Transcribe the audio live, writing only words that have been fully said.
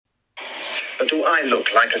But do I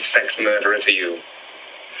look like a sex murderer to you?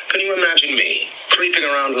 Can you imagine me creeping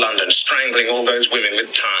around London, strangling all those women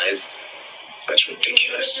with ties? That's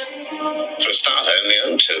ridiculous. For a starter, in the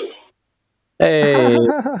O2. Hey,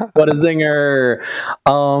 what a zinger.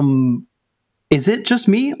 Is it just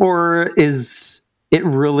me, or is it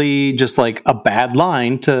really just like a bad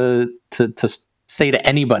line to say to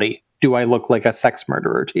anybody, do I look like a sex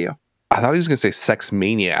murderer to you? I thought he was going to say sex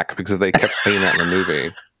maniac because they kept saying that in the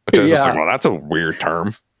movie. Which I was just like, well, that's a weird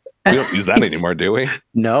term. We don't use that anymore, do we?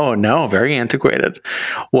 No, very antiquated.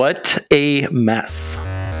 What a mess.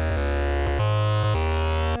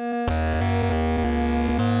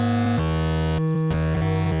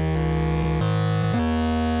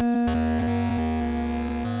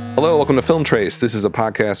 Hello, welcome to Film Trace. This is a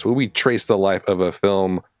podcast where we trace the life of a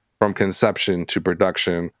film from conception to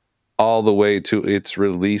production, all the way to its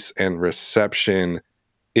release and reception.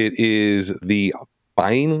 It is the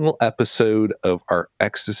final episode of our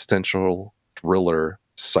existential thriller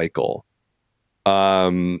cycle.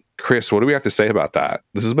 Chris, what do we have to say about that?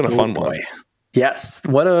 This has been a fun one. Yes,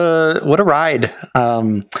 what a ride.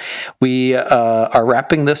 We are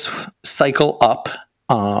wrapping this cycle up.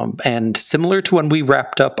 And similar to when we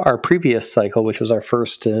wrapped up our previous cycle, which was our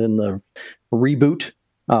first in the reboot,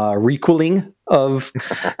 requeling of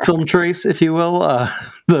Film Trace, if you will,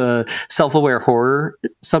 the self-aware horror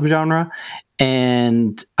subgenre.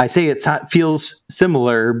 And I say it feels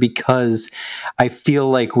similar because I feel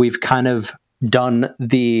like we've kind of done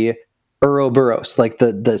the Ouroboros, like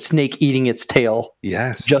the snake eating its tail.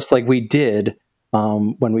 Yes. Just like we did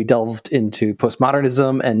when we delved into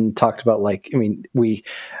postmodernism and talked about, we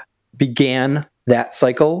began that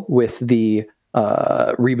cycle with the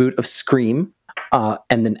reboot of Scream, and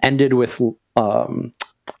then ended with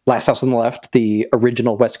Last House on the Left, the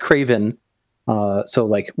original Wes Craven.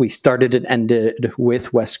 So we started and ended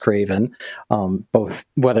with Wes Craven, both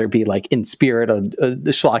whether it be like in spirit,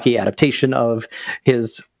 the schlocky adaptation of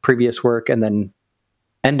his previous work, and then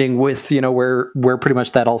ending with, where pretty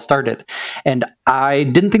much that all started. And I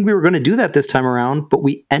didn't think we were going to do that this time around, but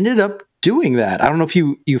we ended up doing that. I don't know if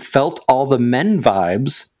you felt all the Men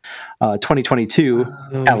vibes, 2022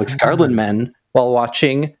 Alex Garland Men, while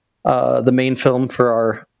watching the main film for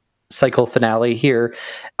our cycle finale here,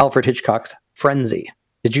 Alfred Hitchcock's Frenzy.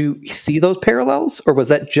 Did you see those parallels, or was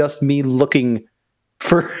that just me looking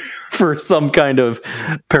for some kind of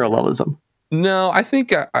parallelism? No, I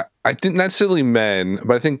think I didn't necessarily Men,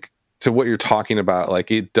 but I think to what you're talking about,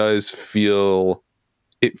 like it feels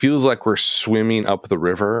like we're swimming up the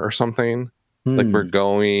river or something. Like we're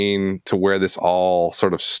going to where this all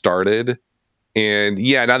sort of started. And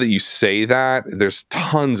yeah, now that you say that, there's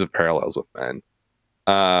tons of parallels with Men.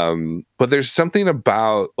 But there's something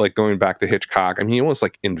about like going back to Hitchcock. I mean, he almost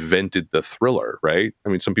like invented the thriller, right? I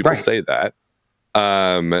mean, some people say that.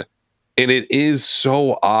 And it is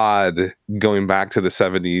so odd going back to the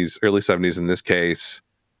 70s, early 70s in this case,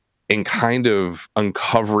 and kind of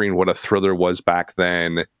uncovering what a thriller was back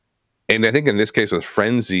then. And I think in this case with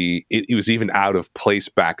Frenzy, it was even out of place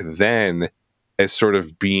back then as sort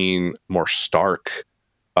of being more stark,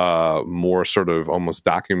 more sort of almost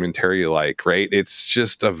documentary-like, right? It's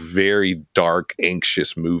just a very dark,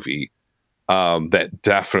 anxious movie that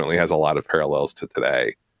definitely has a lot of parallels to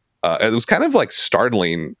today. It was kind of like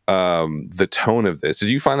startling, the tone of this. Did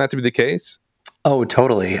you find that to be the case? Oh,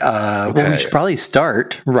 totally. Well, we should probably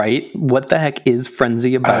start, right? What the heck is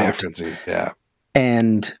Frenzy about? Frenzy, yeah.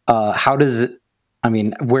 And how does it,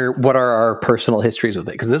 what are our personal histories with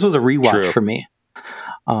it? Because this was a rewatch for me.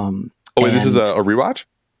 This is a rewatch?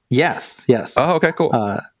 Yes. Oh, okay, cool.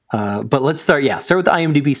 But let's start with the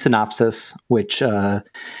IMDb synopsis, which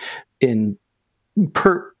in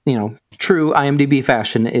true IMDb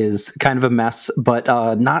fashion is kind of a mess, but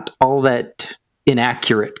not all that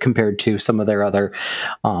inaccurate compared to some of their other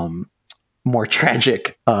more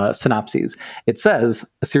tragic synopses. It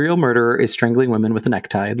says, a serial murderer is strangling women with a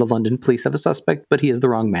necktie. The London police have a suspect, but he is the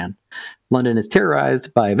wrong man. London is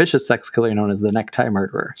terrorized by a vicious sex killer known as the Necktie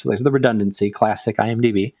Murderer. So there's the redundancy, classic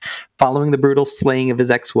IMDb. Following the brutal slaying of his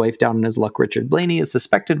ex-wife down on his luck, Richard Blaney is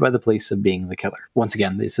suspected by the police of being the killer. Once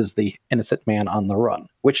again, this is the innocent man on the run,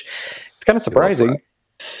 which is kind of surprising.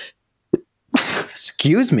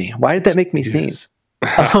 Excuse me. Why did that make me sneeze? We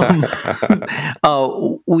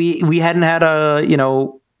hadn't had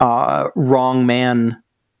a wrong man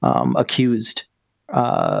accused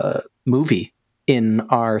movie in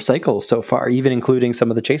our cycle so far, even including some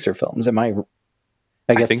of the Chaser films. I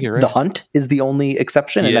guess think you're right. The Hunt is the only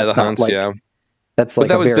exception. Yeah, and that's The Hunt, that's like,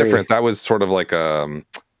 but that was different. That was sort of like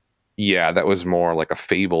Yeah, that was more like a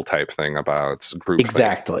fable type thing about group.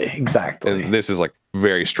 Exactly. And this is like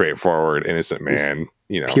very straightforward, innocent man,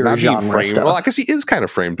 pure not being genre framed. stuff. Well, I guess he is kind of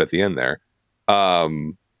framed at the end there.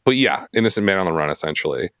 But yeah, innocent man on the run,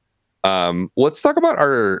 essentially. Let's talk about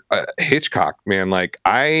our Hitchcock, man. Like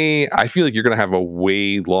I feel like you're going to have a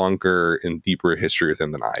way longer and deeper history with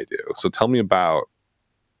him than I do. So tell me about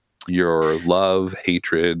your love,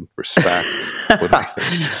 hatred, respect. What do you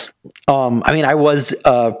think? I mean, I was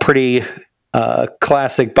pretty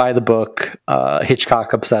classic by the book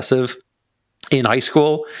Hitchcock obsessive in high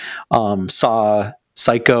school. Saw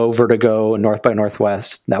Psycho, Vertigo, and North by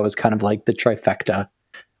Northwest. That was kind of like the trifecta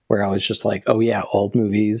where I was just like, oh yeah, old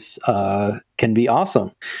movies can be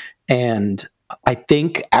awesome. And I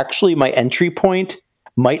think actually my entry point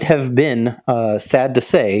might have been, sad to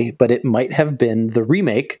say, but it might have been the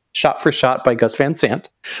remake, shot for shot by Gus Van Sant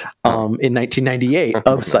in 1998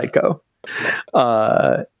 of Psycho.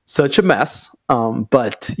 Such a mess.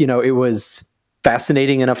 But, it was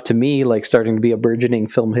fascinating enough to me, like starting to be a burgeoning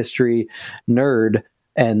film history nerd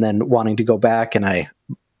and then wanting to go back. And I,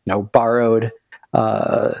 borrowed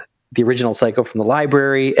the original Psycho from the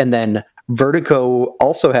library. And then Vertigo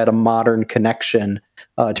also had a modern connection.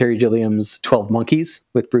 Terry Gilliam's 12 Monkeys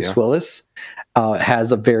with Bruce Willis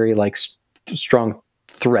has a very strong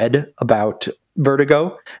thread about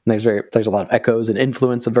Vertigo, and there's a lot of echoes and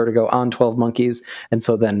influence of Vertigo on 12 Monkeys, and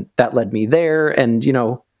so then that led me there, and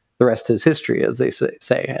the rest is history, as they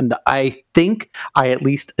say. And I think I at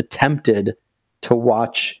least attempted to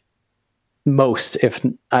watch most, if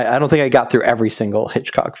I don't think I got through every single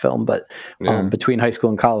Hitchcock film, but between high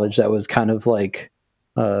school and college, that was kind of like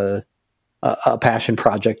a passion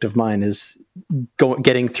project of mine, is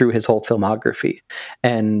getting through his whole filmography.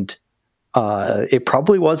 And it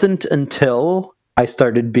probably wasn't until I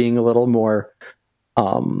started being a little more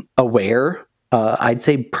aware. I'd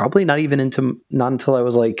say probably not until I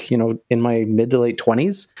was in my mid to late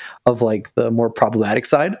 20s of like the more problematic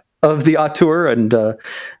side of the auteur. And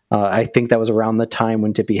I think that was around the time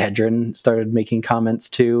when Tippi Hedren started making comments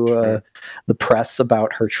to the press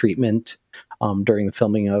about her treatment during the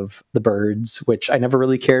filming of The Birds, which I never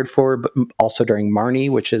really cared for, but also during Marnie,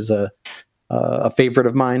 which is a favorite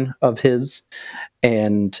of mine of his.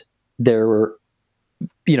 And there were,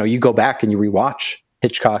 you go back and you rewatch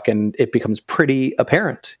Hitchcock and it becomes pretty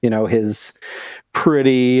apparent, his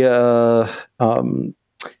pretty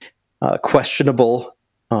questionable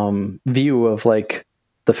view of like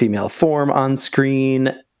the female form on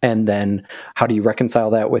screen. And then how do you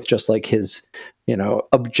reconcile that with just like his,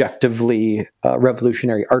 objectively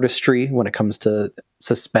revolutionary artistry when it comes to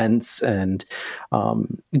suspense and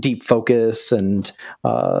deep focus, and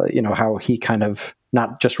how he kind of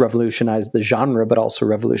not just revolutionized the genre, but also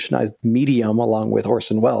revolutionized the medium along with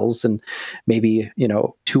Orson Welles and maybe,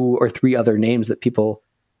 2 or 3 other names that people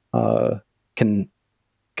can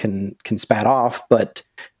spat off. But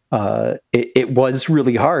it was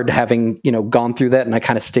really hard having, gone through that. And I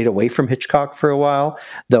kind of stayed away from Hitchcock for a while,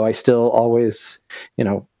 though I still always,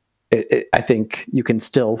 I think you can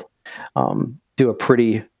still do a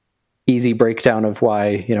pretty easy breakdown of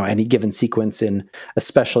why, any given sequence in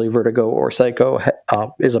especially Vertigo or Psycho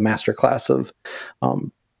is a masterclass of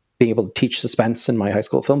being able to teach suspense in my high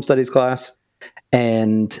school film studies class.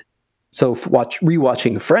 And so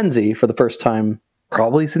rewatching Frenzy for the first time,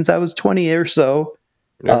 probably since I was 20 or so,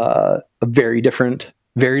 a very different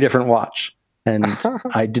watch. And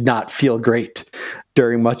I did not feel great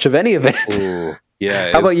during much of any of it. Ooh,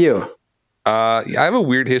 yeah. How about you? I have a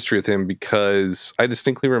weird history with him because I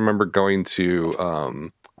distinctly remember going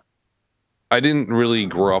to, I didn't really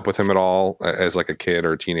grow up with him at all as like a kid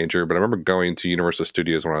or a teenager, but I remember going to Universal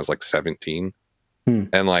Studios when I was like 17.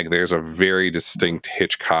 And like, there's a very distinct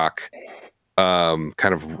Hitchcock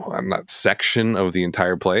kind of not section of the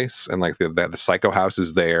entire place, and like the Psycho house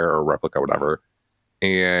is there, or replica, whatever,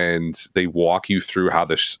 and they walk you through how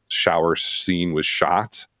the shower scene was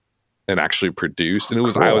shot and actually produced, and it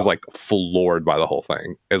was, cool. I was like floored by the whole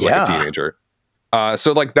thing as like a teenager.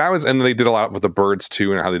 So like that was, and they did a lot with The Birds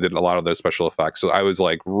too, and how they did a lot of those special effects. So I was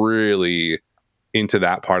like really into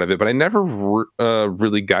that part of it, but I never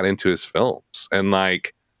really got into his films. And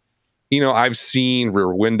like, I've seen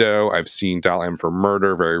Rear Window, I've seen Dial M for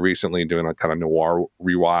Murder very recently, doing a kind of noir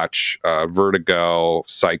rewatch, Vertigo,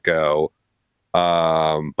 Psycho,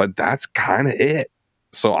 but that's kind of it.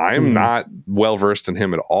 So I'm not well versed in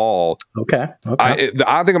him at all. Okay. The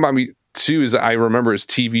odd thing about me too is that I remember his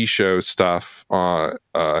TV show stuff,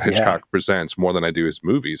 Hitchcock Presents, more than I do his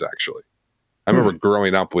movies. Actually, I remember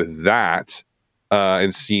growing up with that.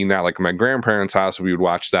 And seeing that, like, in my grandparents' house, we would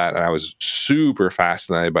watch that, and I was super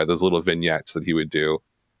fascinated by those little vignettes that he would do.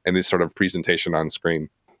 and his sort of presentation on screen.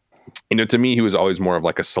 To me, he was always more of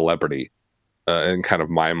like a celebrity in kind of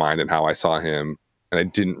my mind and how I saw him. And I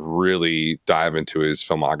didn't really dive into his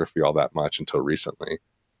filmography all that much until recently.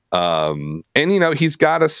 And, he's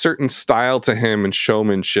got a certain style to him and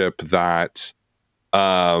showmanship that,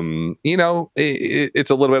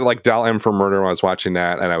 it's a little bit like Dial M for Murder when I was watching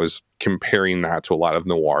that. And I was comparing that to a lot of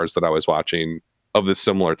noirs that I was watching of this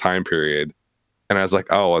similar time period. And I was like,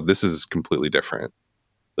 oh, this is completely different.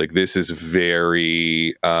 Like, this is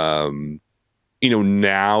very, now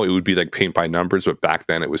it would be like paint by numbers, but back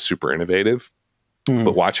then it was super innovative.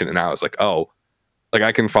 But watching it now, it's like, oh, like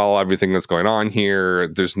I can follow everything that's going on here.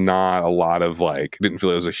 There's not a lot of like, I didn't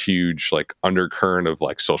feel there was a huge like undercurrent of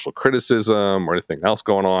like social criticism or anything else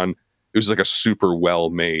going on. It was like a super well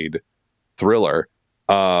made thriller.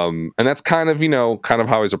 And that's kind of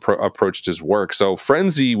how he's approached his work. So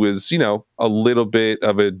Frenzy was, a little bit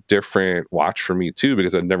of a different watch for me too,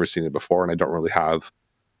 because I'd never seen it before and I don't really have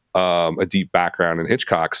a deep background in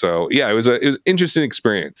Hitchcock. So yeah, it was an interesting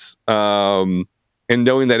experience. And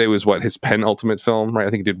knowing that it was his penultimate film, right? I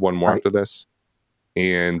think he did one more after this.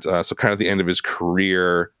 And so kind of the end of his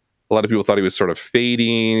career, a lot of people thought he was sort of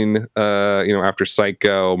fading, after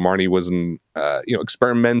Psycho. Marnie wasn't,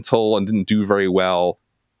 experimental and didn't do very well.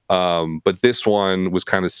 But this one was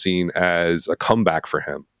kind of seen as a comeback for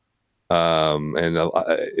him. And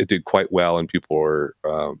it did quite well, and people were,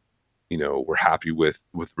 were happy with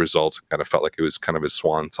results. It kind of felt like it was kind of his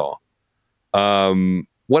swan song.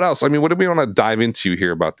 What else? I mean, what do we want to dive into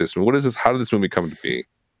here about this? What is this? How did this movie come to be?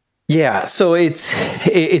 Yeah, so it's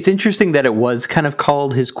interesting that it was kind of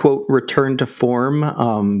called his quote return to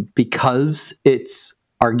form, because it's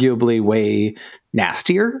arguably way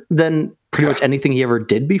nastier than pretty much anything he ever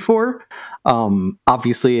did before.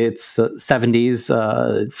 Obviously, it's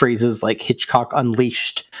 70s. Phrases like Hitchcock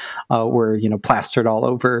Unleashed were plastered all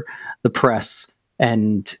over the press,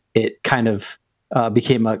 and it kind of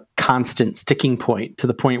became a constant sticking point, to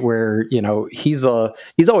the point where he's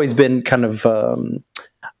always been kind of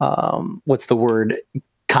what's the word,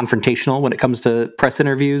 confrontational when it comes to press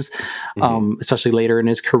interviews, especially later in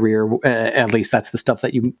his career. At least that's the stuff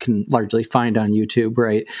that you can largely find on YouTube,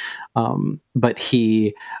 right? But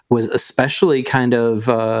he was especially kind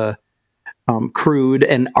of crude,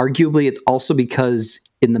 and arguably it's also because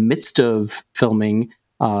in the midst of filming,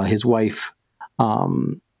 his wife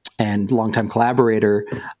and longtime collaborator,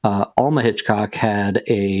 Alma Hitchcock, had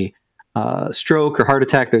a stroke or heart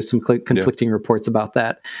attack. There's some conflicting reports about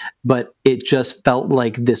that, but it just felt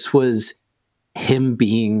like this was him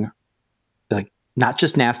being like not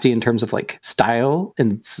just nasty in terms of like style,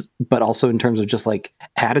 but also in terms of just like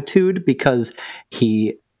attitude, because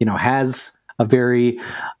he has a very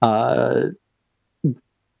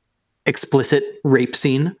explicit rape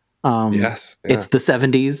scene. Yes, yeah. It's the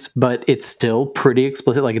 70s, but it's still pretty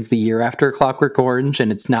explicit. Like, it's the year after Clockwork Orange,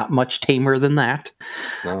 and it's not much tamer than that.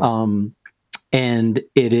 No. And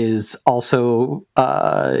it is also,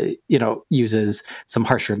 uses some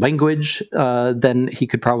harsher language than he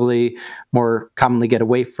could probably more commonly get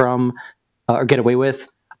away from or get away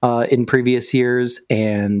with in previous years,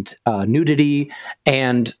 and nudity,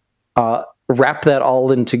 and wrap that all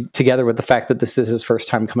together with the fact that this is his first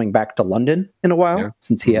time coming back to London in a while,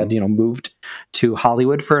 since he had moved to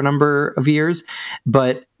Hollywood for a number of years.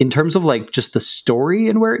 But in terms of like just the story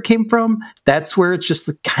and where it came from, that's where it's just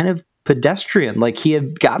kind of pedestrian. Like, he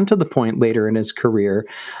had gotten to the point later in his career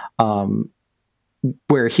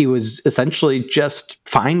where he was essentially just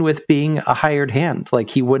fine with being a hired hand. Like,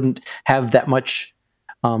 he wouldn't have that much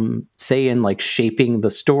say in like shaping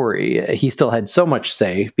the story. He still had so much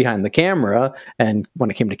say behind the camera and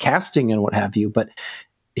when it came to casting and what have you, but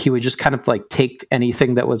he would just kind of like take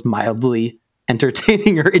anything that was mildly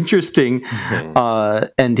entertaining or interesting.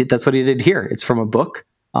 And that's what he did here. It's from a book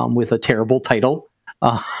with a terrible title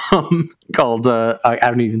called I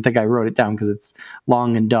don't even think I wrote it down because it's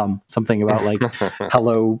long and dumb. Something about like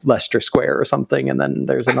Hello Leicester Square or something, and then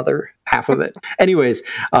there's another half of it. Anyways,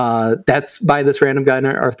 that's by this random guy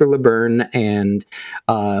named Arthur LeBurn, and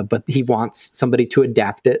but he wants somebody to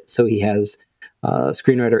adapt it, so he has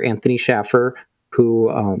screenwriter Anthony Shaffer, who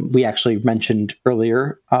we actually mentioned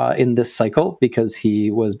earlier in this cycle because he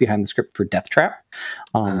was behind the script for Death Trap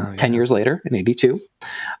 10 years later in 82.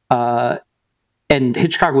 And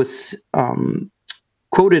Hitchcock was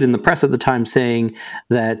quoted in the press at the time saying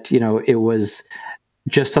that, it was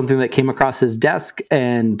just something that came across his desk,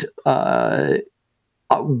 and LeBurn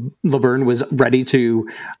was ready to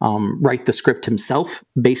write the script himself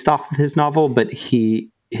based off of his novel, but he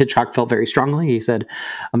Hitchcock felt very strongly. He said,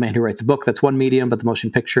 a man who writes a book, that's one medium, but the motion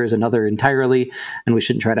picture is another entirely, and we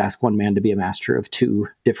shouldn't try to ask one man to be a master of two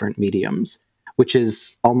different mediums, which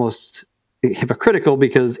is almost hypocritical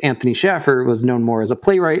because Anthony Shaffer was known more as a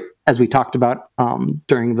playwright, as we talked about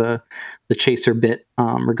during the Chaser bit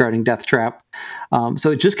regarding Death Trap.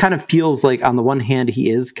 So it just kind of feels like, on the one hand, he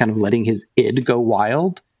is kind of letting his id go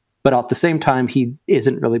wild, but at the same time, he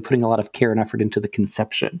isn't really putting a lot of care and effort into the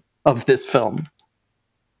conception of this film.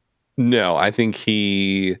 No, I think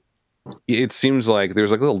it seems like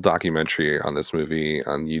there's like a little documentary on this movie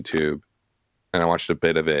on YouTube, and I watched a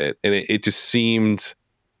bit of it, and it just seemed,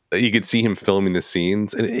 you could see him filming the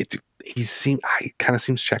scenes, and he kind of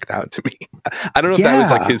seems checked out to me. I don't know if that was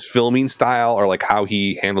like his filming style or like how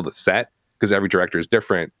he handled the set, because every director is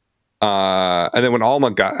different. And then when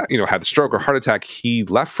Alma had the stroke or heart attack, he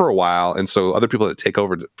left for a while, and so other people had to take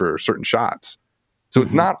over for certain shots. So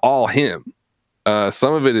it's not all him.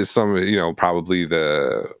 Some of it is probably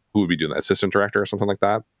who would be doing that, assistant director or something like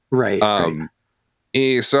that. Right.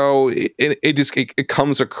 So it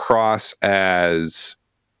comes across as,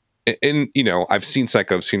 and I've seen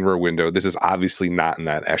Psycho, I've seen Rear Window. This is obviously not in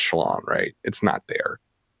that echelon, right? It's not there.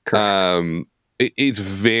 Correct. It's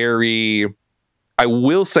very. I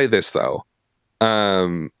will say this though,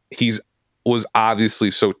 was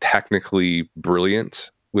obviously so technically brilliant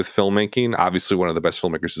with filmmaking. Obviously, one of the best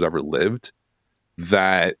filmmakers who's ever lived.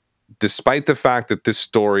 That despite the fact that this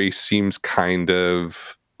story seems kind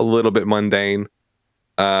of a little bit mundane,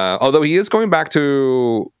 although he is going back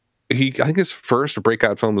to, I think his first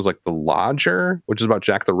breakout film was like The Lodger, which is about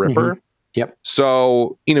Jack the Ripper. Yep.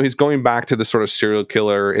 So, he's going back to the sort of serial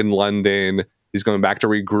killer in London. He's going back to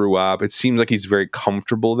where he grew up. It seems like he's very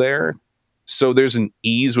comfortable there. So there's an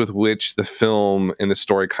ease with which the film and the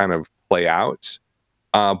story kind of play out.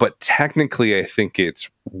 But technically, I think it's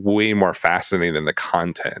way more fascinating than the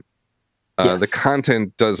content. The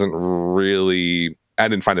content doesn't really, I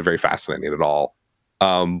didn't find it very fascinating at all.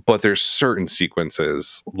 But there's certain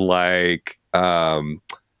sequences like the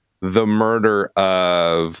murder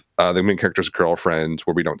of the main character's girlfriend,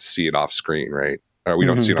 where we don't see it off screen, right? Or we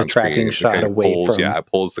don't see it on screen. The tracking shot away from. Yeah, it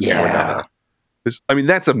pulls the camera down.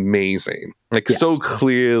 That's amazing. So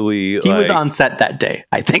clearly, he was on set that day,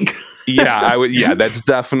 I think. I would. Yeah, that's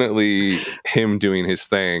definitely him doing his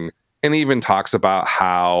thing. And he even talks about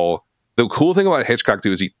how the cool thing about Hitchcock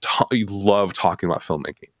too is he loved talking about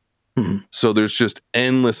filmmaking. Mm-hmm. So there's just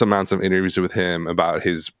endless amounts of interviews with him about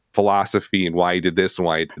his philosophy and why he did this and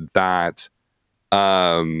why he did that.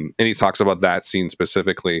 And he talks about that scene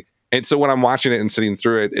specifically. And so when I'm watching it and sitting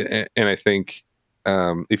through it, and I think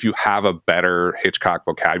if you have a better Hitchcock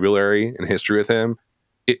vocabulary and history with him,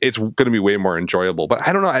 it's going to be way more enjoyable. But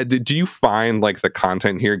I don't know. Do you find like the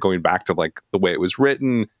content here, going back to like the way it was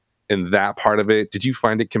written and that part of it, did you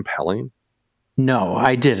find it compelling? No,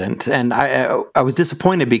 I didn't. And I was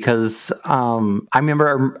disappointed because I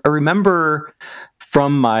remember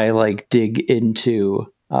from my like dig into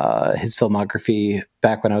his filmography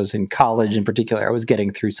back when I was in college in particular, I was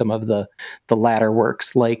getting through some of the latter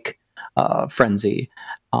works like Frenzy,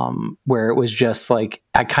 where it was just like,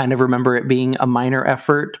 I kind of remember it being a minor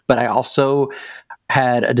effort, but I also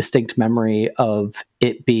had a distinct memory of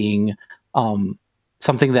it being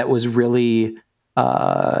something that was really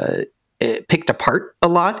it picked apart a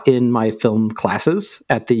lot in my film classes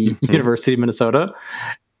at the University of Minnesota,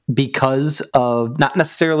 because of not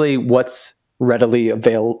necessarily what's readily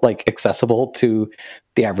accessible to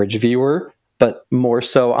the average viewer, but more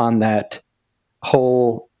so on that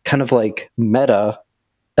whole kind of like meta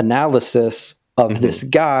analysis of this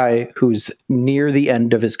guy who's near the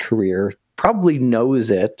end of his career, probably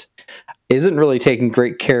knows it, isn't really taking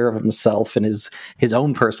great care of himself and his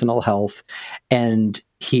own personal health, and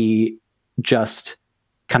he just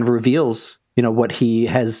kind of reveals, what he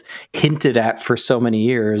has hinted at for so many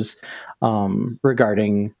years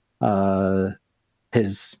regarding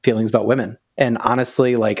his feelings about women. And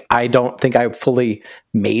honestly, like, I don't think I fully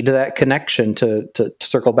made that connection to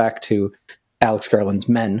circle back to Alex Garland's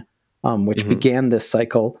Men, which began this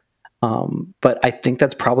cycle. But I think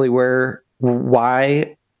that's probably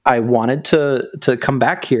why I wanted to come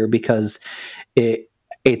back here, because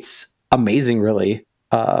it's amazing, really,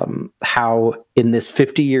 how in this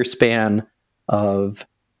 50-year span of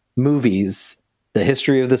movies, the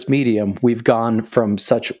history of this medium, we've gone from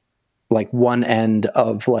such like one end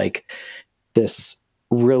of like this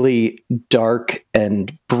really dark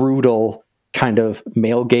and brutal kind of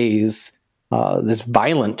male gaze, this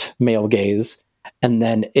violent male gaze, and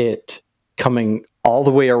then it coming all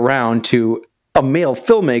the way around to a male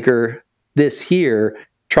filmmaker this here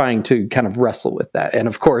trying to kind of wrestle with that. And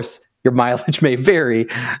of course, your mileage may vary,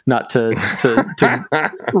 not to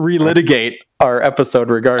relitigate our episode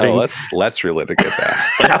regarding let's relitigate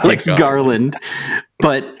that. Alex Garland,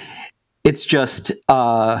 but it's just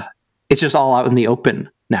all out in the open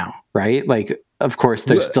now, right? Like, of course,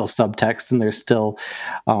 there's still subtext and there's still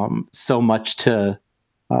so much to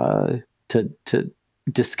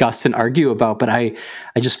discuss and argue about, but I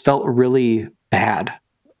just felt really bad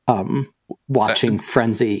watching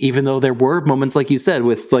Frenzy, even though there were moments, like you said,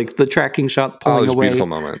 with like the tracking shot pulling away. Beautiful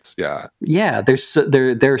moments, yeah. They're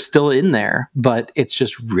still in there, but it's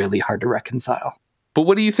just really hard to reconcile. But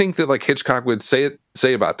what do you think that like Hitchcock would say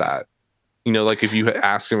about that? You know, like if you had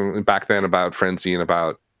asked him back then about Frenzy and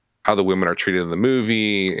about how the women are treated in the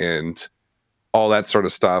movie and all that sort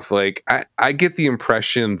of stuff, like I get the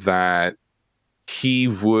impression that he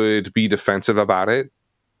would be defensive about it,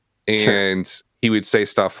 and he would say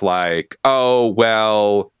stuff like, oh,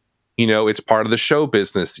 well, you know, it's part of the show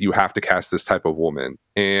business. You have to cast this type of woman.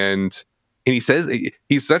 And he says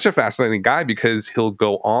he's such a fascinating guy because he'll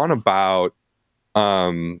go on about,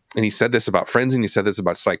 and he said this about Frenzy and he said this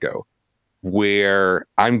about Psycho, where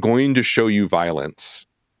I'm going to show you violence.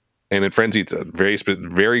 And in Frenzy, it's a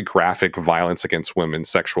very graphic violence against women,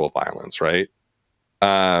 sexual violence, right?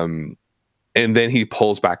 And then he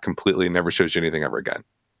pulls back completely and never shows you anything ever again.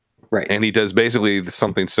 Right. And he does basically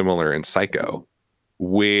something similar in Psycho,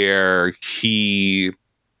 where he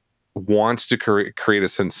wants to create a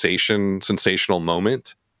sensational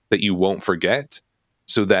moment that you won't forget,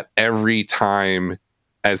 so that every time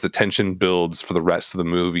as the tension builds for the rest of the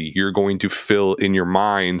movie, you're going to feel in your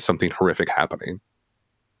mind something horrific happening.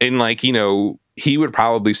 And like, you know, he would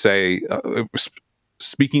probably say,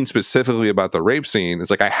 speaking specifically about the rape scene, it's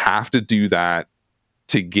like, I have to do that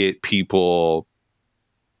to get people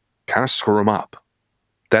kind of screw him up.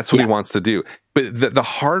 That's what he wants to do. But the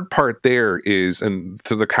hard part there is, and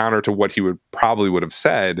to the counter to what he would have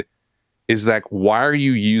said, is that why are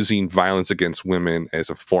you using violence against women as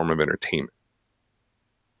a form of entertainment?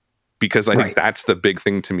 Because I think that's the big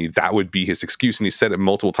thing to me. That would be his excuse. And he said it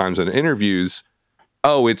multiple times in interviews.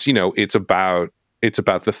 Oh, it's about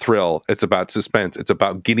the thrill. It's about suspense. It's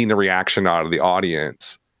about getting a reaction out of the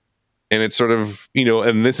audience. And it's sort of, you know,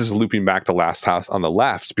 and this is looping back to Last House on the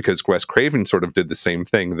Left, because Wes Craven sort of did the same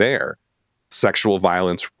thing there. Sexual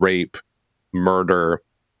violence, rape, murder,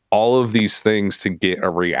 all of these things to get a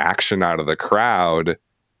reaction out of the crowd.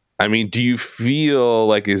 I mean, do you feel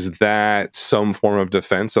like, is that some form of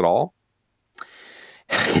defense at all?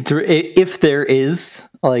 If there is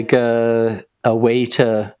like a way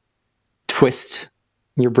to twist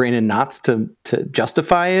your brain in knots to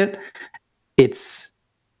justify it, it's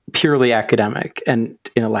purely academic and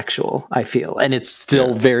intellectual, I feel. And it's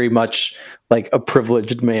still very much like a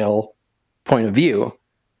privileged male point of view.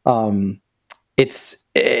 It's,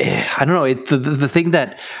 I don't know, the thing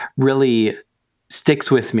that really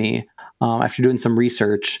sticks with me after doing some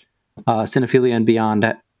research, Cinephilia and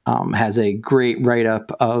Beyond has a great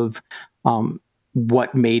write-up of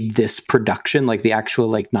what made this production, like the actual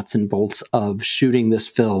like nuts and bolts of shooting this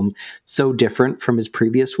film, so different from his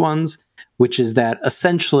previous ones, which is that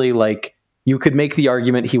essentially, like, you could make the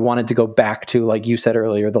argument he wanted to go back to, like you said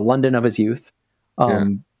earlier, the London of his youth,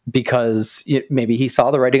 because maybe he saw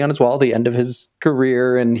the writing on his wall, the end of his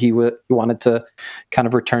career, and he wanted to kind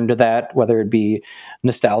of return to that, whether it be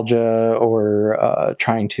nostalgia or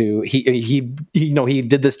trying to. He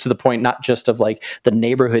did this to the point not just of like the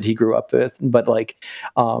neighborhood he grew up with, but like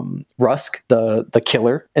Rusk, the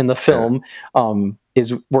killer in the film,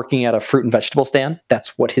 is working at a fruit and vegetable stand.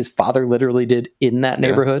 That's what his father literally did in that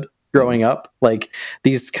neighborhood growing up. Like,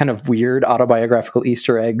 these kind of weird autobiographical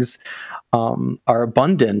Easter eggs are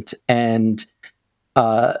abundant, and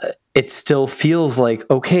it still feels like,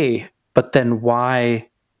 okay, but then why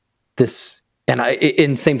this?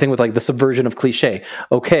 And same thing with like the subversion of cliche.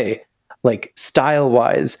 Okay, like style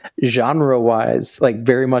wise, genre wise, like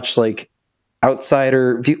very much like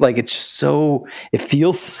outsider view, like it's just so, it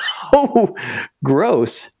feels so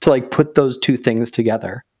gross to like put those two things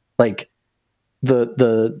together. Like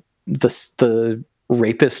the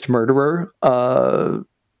rapist murderer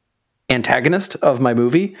antagonist of my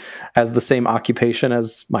movie has the same occupation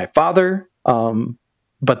as my father,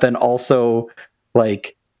 but then also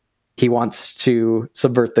like he wants to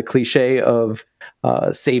subvert the cliche of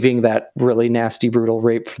saving that really nasty, brutal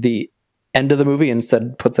rape for the end of the movie,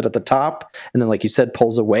 instead puts it at the top, and then, like you said,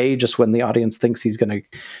 pulls away just when the audience thinks he's going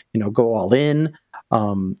to, go all in.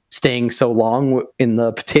 Staying so long in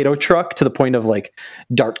the potato truck to the point of like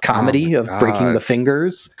dark comedy of breaking the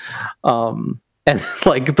fingers. and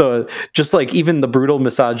like just like even the brutal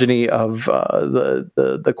misogyny of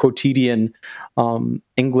the quotidian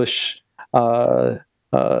English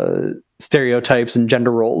stereotypes and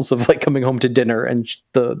gender roles of like coming home to dinner, and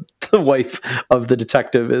the wife of the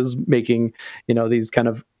detective is making these kind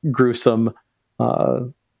of gruesome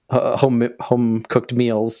home cooked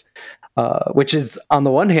meals, which is on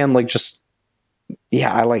the one hand like just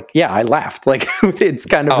I laughed. Like it's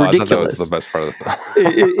kind of ridiculous. I thought that was the best part of the film.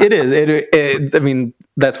 It is. I mean,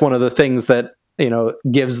 that's one of the things that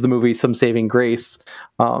gives the movie some saving grace.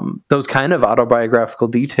 Those kind of autobiographical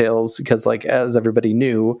details, because like as everybody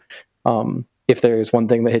knew, if there's one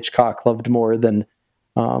thing that Hitchcock loved more than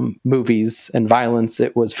movies and violence,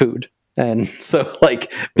 it was food. And so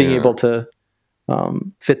like being able to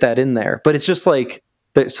fit that in there, but it's just like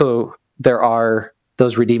so there are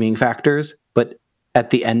those redeeming factors, but at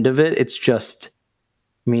the end of it, it's just,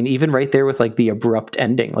 I mean, even right there with like the abrupt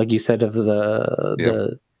ending, like you said, of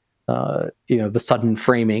the sudden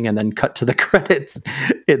framing and then cut to the credits,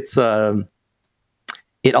 it's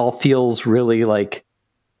it all feels really like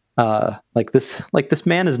this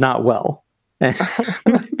man is not well.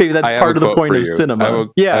 Maybe that's part of the point of cinema.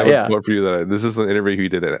 I have a quote for you that this is an interview he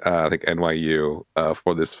did at I think NYU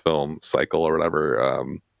for this film cycle or whatever,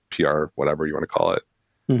 PR, whatever you want to call it.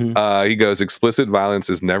 Mm-hmm. He goes, explicit violence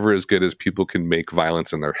is never as good as people can make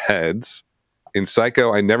violence in their heads. In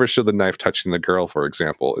Psycho, I never show the knife touching the girl, for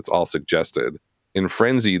example. It's all suggested. In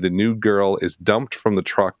Frenzy, the new girl is dumped from the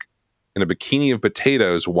truck in a bikini of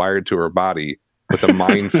potatoes wired to her body, but the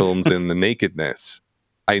mind films in the nakedness.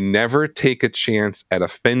 I never take a chance at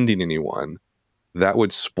offending anyone. That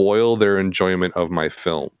would spoil their enjoyment of my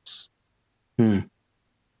films.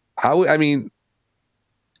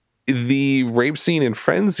 The rape scene in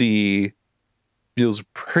Frenzy feels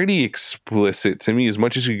pretty explicit to me, as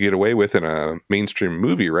much as you get away with in a mainstream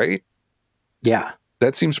movie, right? Yeah.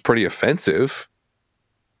 That seems pretty offensive.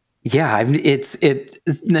 Yeah, and that's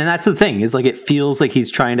the thing, is like it feels like he's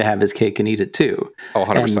trying to have his cake and eat it too. Oh,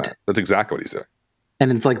 100%. That's exactly what he's doing. And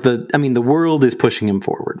it's like the world is pushing him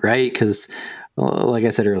forward, right? Because like I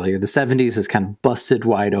said earlier, the 70s has kind of busted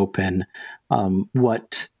wide open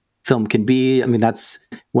what film can be. I mean, that's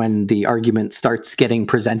when the argument starts getting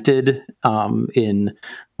presented in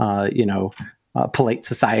polite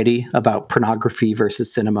society about pornography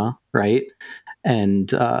versus cinema, right? And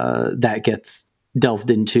that gets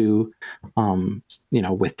delved into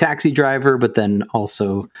with Taxi Driver, but then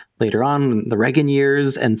also later on the Reagan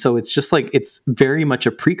years. And so it's just like it's very much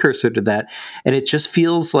a precursor to that, and it just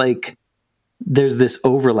feels like there's this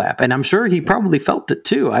overlap, and I'm sure he probably felt it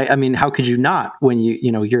too. I mean, how could you not, when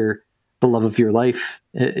you're the love of your life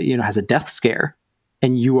has a death scare,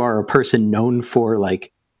 and you are a person known for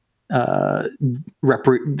like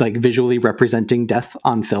visually representing death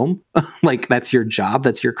on film. Like that's your job,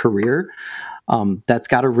 that's your career. That's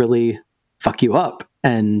got to really fuck you up.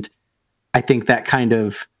 And I think that kind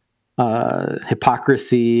of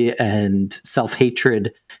hypocrisy and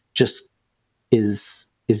self-hatred just is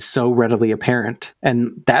so readily apparent.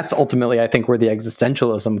 And that's ultimately, I think, where the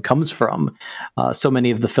existentialism comes from. So many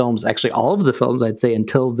of the films, actually all of the films, I'd say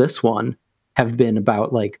until this one, have been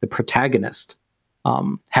about like the protagonist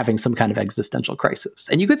having some kind of existential crisis.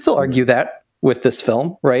 And you could still argue that with this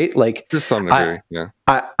film, right? Like to some degree, yeah.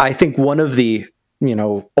 I think one of the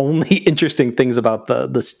only interesting things about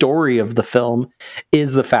the story of the film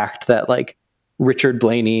is the fact that like Richard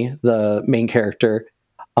Blaney, the main character,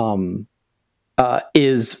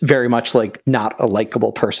 is very much like not a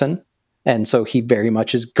likable person, and so he very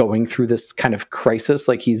much is going through this kind of crisis.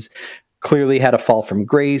 Like he's clearly had a fall from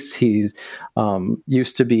grace. He's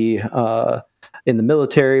used to be in the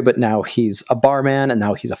military, but now he's a barman, and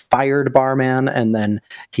now he's a fired barman, and then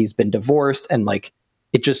he's been divorced, and like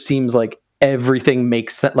it just seems like everything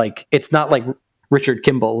makes sense. Like it's not like Richard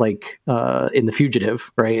Kimball, like in The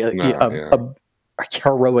Fugitive, right? A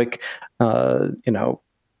heroic,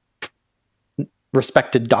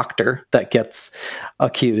 respected doctor that gets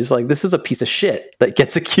accused. Like this is a piece of shit that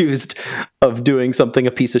gets accused of doing something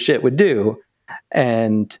a piece of shit would do.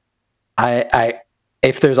 And I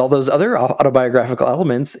if there's all those other autobiographical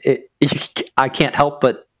elements, I can't help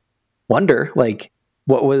but wonder like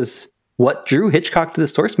what drew Hitchcock to the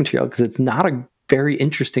source material, because it's not a very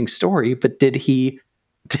interesting story, but did he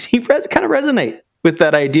kind of resonate with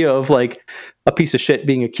that idea of like a piece of shit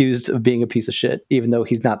being accused of being a piece of shit, even though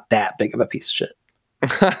he's not that big of a piece of shit?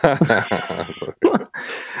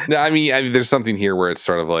 No, I mean, there's something here where it's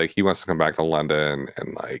sort of like he wants to come back to London,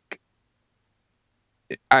 and like,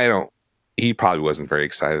 he probably wasn't very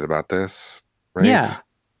excited about this, right? Yeah.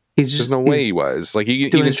 There's no way he was. Like, you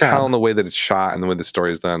can tell in the way that it's shot and the way the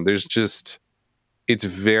story is done. There's just, it's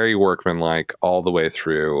very workmanlike all the way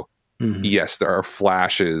through. Yes, there are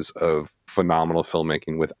flashes of phenomenal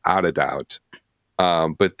filmmaking without a doubt.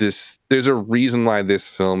 But there's a reason why this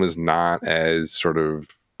film is not as sort of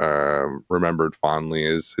remembered fondly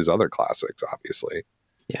as his other classics, obviously.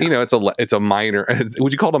 Yeah. You know, it's a minor,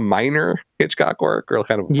 would you call it a minor Hitchcock work, or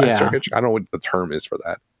kind of lesser Hitchcock? I don't know what the term is for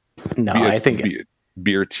that. No, I think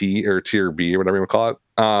beer T or tier B or whatever you want to call it.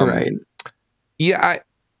 Right. Yeah,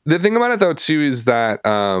 the thing about it though too is that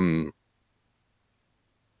when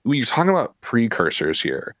you're talking about precursors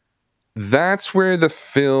here, that's where the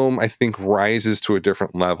film, I think, rises to a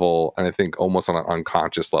different level, and I think almost on an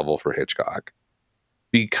unconscious level for Hitchcock,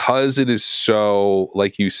 because it is so,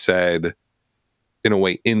 like you said, in a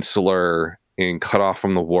way insular and cut off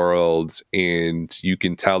from the world, and you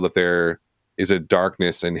can tell that there is a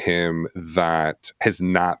darkness in him that has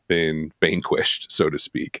not been vanquished, so to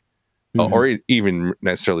speak, or even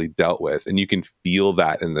necessarily dealt with, and you can feel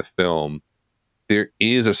that in the film. There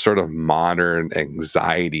is a sort of modern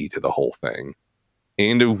anxiety to the whole thing,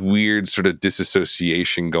 and a weird sort of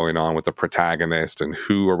disassociation going on with the protagonist and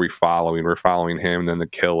who are we following? We're following him, then the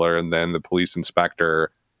killer, and then the police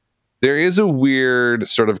inspector. There is a weird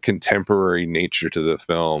sort of contemporary nature to the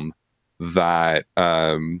film that,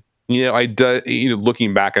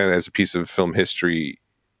 looking back at it as a piece of film history,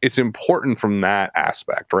 it's important from that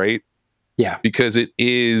aspect, right? Yeah. Because it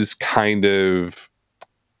is kind of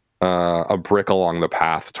a brick along the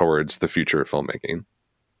path towards the future of filmmaking.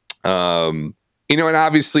 And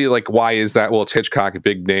obviously, like, why is that? Well, it's Hitchcock, a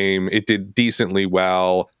big name. It did decently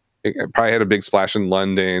well. It probably had a big splash in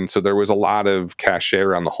London. So there was a lot of cachet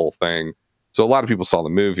around the whole thing. So a lot of people saw the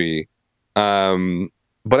movie.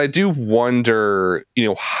 But I do wonder,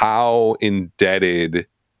 how indebted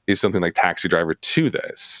is something like Taxi Driver to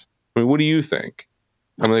this? I mean, what do you think?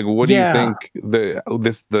 I'm like, what do you think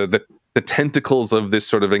the tentacles of this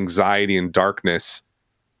sort of anxiety and darkness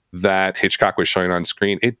that Hitchcock was showing on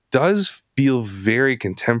screen? It does feel very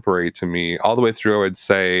contemporary to me, all the way through, I would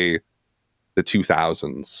say, the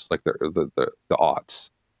 2000s, like the aughts.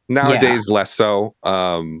 Nowadays, less so,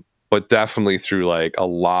 but definitely through like a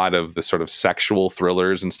lot of the sort of sexual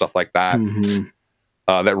thrillers and stuff like that.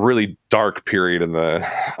 That really dark period in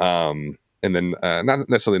the and then not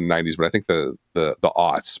necessarily in the 90s, but I think the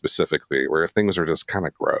aughts specifically, where things are just kind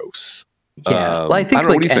of gross. Yeah, well, I think,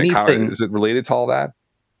 what do you anything, think? Is it related to all that?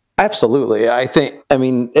 Absolutely.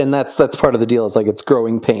 And that's part of the deal, is like, it's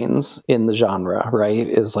growing pains in the genre, right?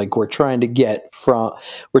 Is like, we're trying to get from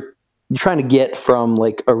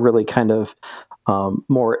like a really kind of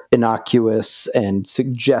more innocuous and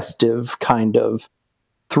suggestive kind of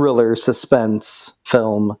thriller suspense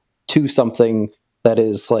film to something that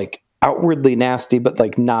is like outwardly nasty, but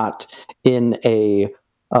like not in a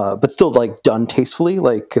but still like done tastefully,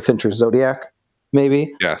 like Fincher's Zodiac,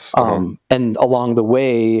 maybe. Yes. And along the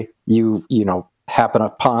way, you happen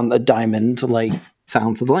upon a diamond like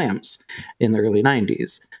Silence of the Lambs in the early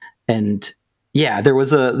 90s. And yeah,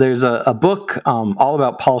 there's a book all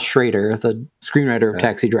about Paul Schrader, the screenwriter of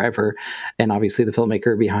Taxi Driver, and obviously the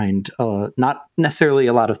filmmaker behind not necessarily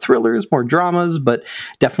a lot of thrillers, more dramas, but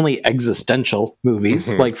definitely existential movies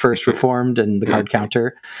like First Reformed and The Card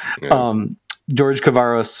Counter. George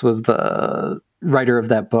Cavaros was the writer of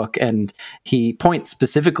that book, and he points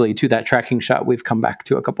specifically to that tracking shot we've come back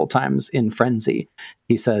to a couple times in Frenzy.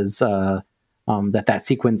 He says that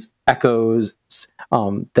sequence echoes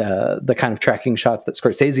the kind of tracking shots that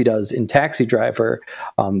Scorsese does in Taxi Driver.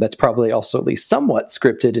 That's probably also at least somewhat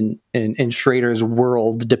scripted in Schrader's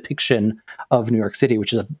world depiction of New York City,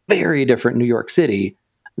 which is a very different New York City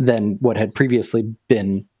than what had previously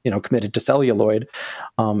been, committed to celluloid.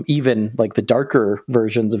 Even like the darker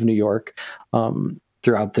versions of New York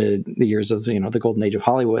throughout the years of, the golden age of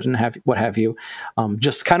Hollywood and what have you.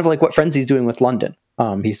 Just kind of like what Frenzy's doing with London.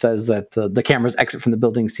 He says that the camera's exit from the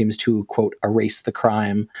building seems to, quote, erase the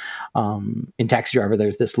crime. In Taxi Driver,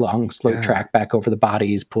 there's this long, slow track back over the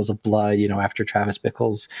bodies, pools of blood, after Travis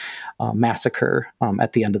Bickle's massacre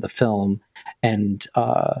at the end of the film. And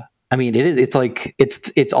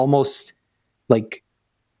it's almost like,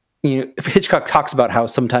 Hitchcock talks about how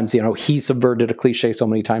sometimes, he subverted a cliche so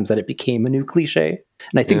many times that it became a new cliche.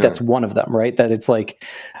 And I think that's one of them, right? That it's like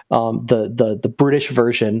the British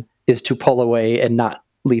version is to pull away and not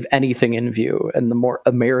leave anything in view. And the more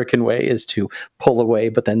American way is to pull away,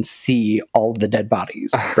 but then see all the dead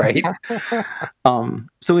bodies, right?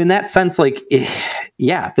 So in that sense, like,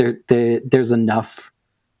 there's enough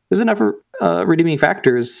redeeming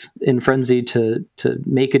factors in Frenzy to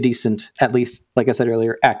make a decent, at least, like I said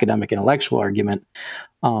earlier, academic intellectual argument.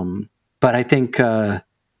 But I think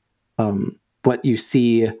what you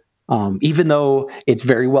see even though it's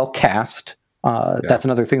very well cast. That's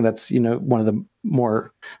another thing that's, one of the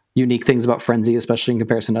more unique things about Frenzy, especially in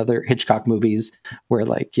comparison to other Hitchcock movies, where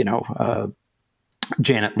like,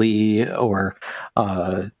 Janet Leigh or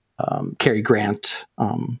Cary Grant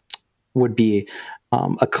would be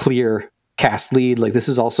a clear cast lead. Like this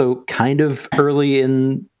is also kind of early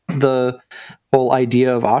in the whole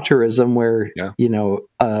idea of auteurism where,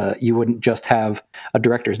 you wouldn't just have a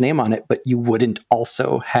director's name on it, but you wouldn't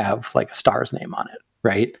also have like a star's name on it.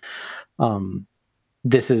 Right.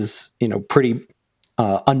 This is, pretty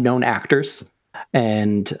unknown actors,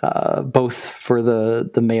 and both for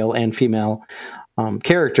the male and female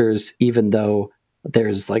characters, even though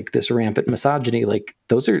there's like this rampant misogyny, like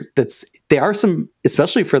they are some,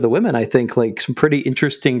 especially for the women, I think like some pretty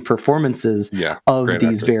interesting performances of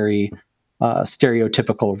these very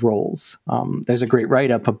stereotypical roles. There's a great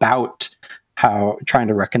write-up about how trying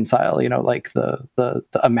to reconcile, like the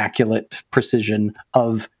immaculate precision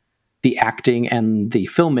of the acting and the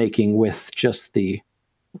filmmaking with just the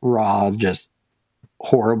raw, just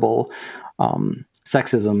horrible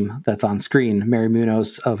sexism that's on screen. Mary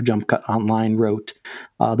Munoz of Jump Cut Online wrote,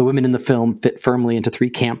 the women in the film fit firmly into three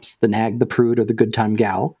camps: the nag, the prude, or the good time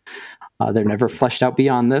gal. They're never fleshed out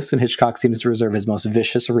beyond this, and Hitchcock seems to reserve his most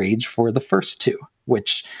vicious rage for the first two,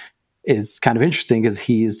 which is kind of interesting because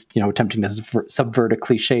he's, attempting to subvert a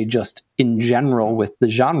cliche just in general with the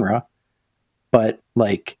genre. But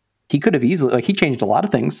like, he could have easily, like, he changed a lot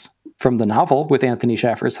of things from the novel with Anthony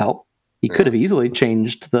Shaffer's help. He could have easily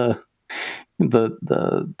changed the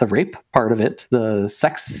rape part of it, the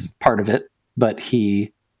sex part of it, but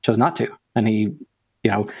he chose not to. And he,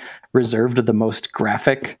 reserved the most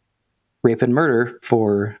graphic rape and murder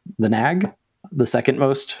for the nag, the second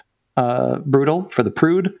most brutal for the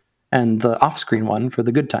prude, and the off-screen one for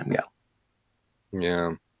the good time gal.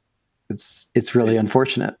 Yeah. It's really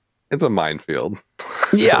unfortunate. It's a minefield.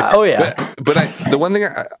 Yeah. Oh yeah. But the one thing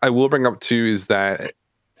I will bring up too is that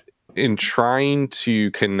in trying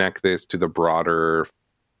to connect this to the broader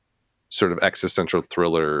sort of existential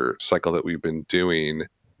thriller cycle that we've been doing,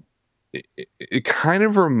 it kind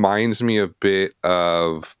of reminds me a bit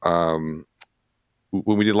of when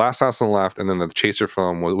we did Last House on the Left, and then the Chaser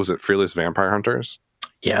film, was it Fearless Vampire Hunters?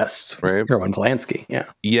 Yes. Right. Roman Polanski. Yeah.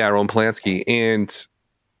 Yeah, Roman Polanski. And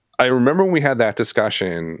I remember when we had that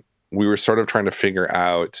discussion, we were sort of trying to figure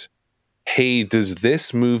out, hey, does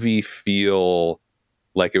this movie feel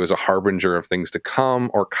like it was a harbinger of things to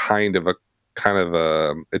come, or kind of a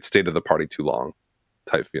it stayed at the party too long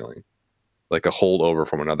type feeling, like a holdover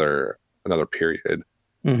from another period?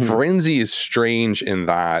 Mm-hmm. Frenzy is strange in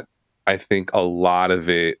that I think a lot of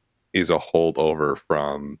it is a holdover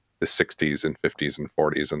from the 60s and 50s and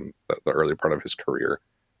 40s and the early part of his career,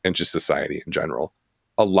 and just society in general.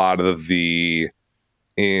 A lot of the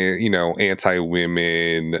anti-women,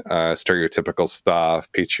 stereotypical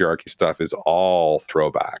stuff, patriarchy stuff is all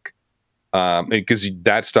throwback, because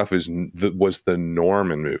that stuff was the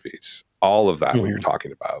norm in movies. All of that, what you're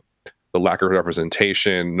talking about, the lack of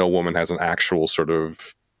representation, no woman has an actual sort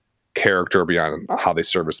of character beyond how they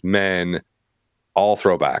service men, all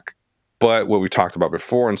throwback. But what we talked about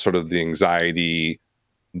before, and sort of the anxiety,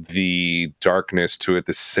 the darkness to it,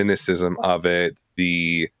 the cynicism of it,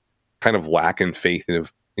 the kind of lack in faith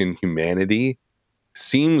in humanity,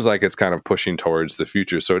 seems like it's kind of pushing towards the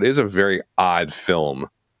future. So it is a very odd film,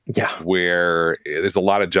 where there's a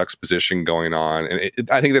lot of juxtaposition going on, and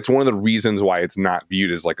I think that's one of the reasons why it's not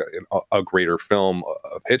viewed as like a greater film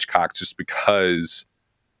of Hitchcock, just because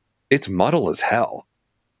it's muddle as hell.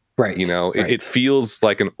 Right. It feels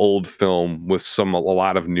like an old film with a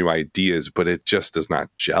lot of new ideas, but it just does not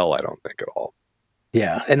gel, I don't think, at all.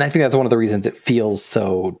 Yeah. And I think that's one of the reasons it feels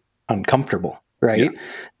so uncomfortable, right? Yeah.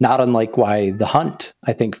 Not unlike why The Hunt,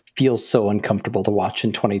 I think, feels so uncomfortable to watch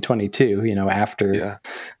in 2022, after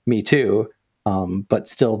Me Too, but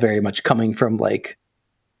still very much coming from like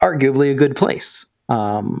arguably a good place,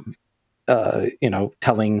 telling,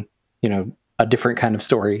 a different kind of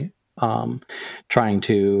story, trying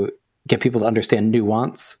to get people to understand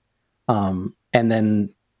nuance. And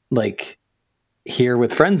then like here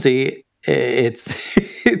with Frenzy,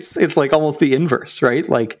 it's like almost the inverse, right?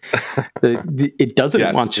 Like it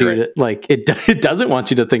doesn't want you to like, it doesn't want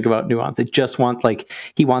you to think about nuance. It just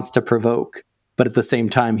he wants to provoke, but at the same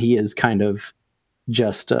time, he is kind of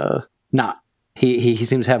just not, he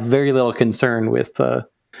seems to have very little concern with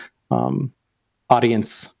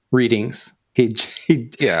audience readings. He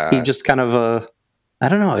just kind of I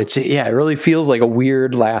don't know. It really feels like a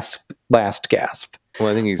weird last gasp. Well,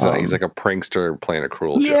 I think he's like a prankster playing a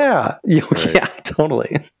cruel joke. Yeah, right? Yeah,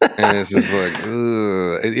 totally. And it's just like,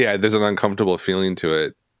 there's an uncomfortable feeling to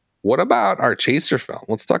it. what about our chaser film?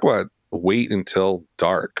 Let's talk about Wait Until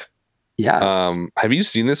Dark. Yes. Have you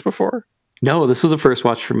seen this before? No, this was a first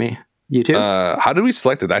watch for me. You too? How did we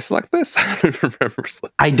select it? Did I select this? I don't remember.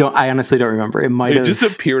 I honestly don't remember. It just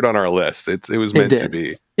appeared on our list. It was meant to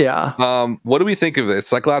be. Yeah. What do we think of this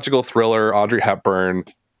psychological thriller? Audrey Hepburn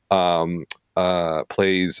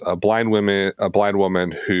plays a blind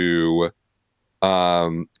woman who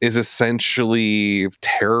is essentially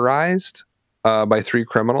terrorized by three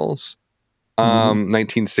criminals.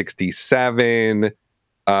 1967.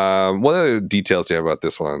 What other details do you have about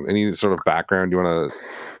this one? Any sort of background you want to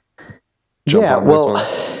jump on this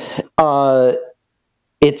one?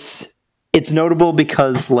 It's notable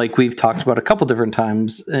because, like we've talked about a couple different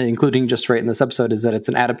times, including just right in this episode, is that it's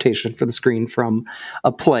an adaptation for the screen from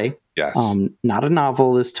a play. Yes. Not a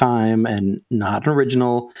novel this time, and not an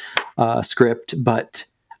original script, but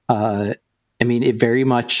it very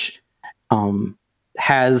much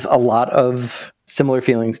has a lot of similar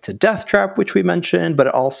feelings to Death Trap, which we mentioned, but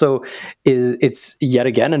it also it's yet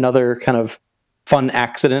again another kind of fun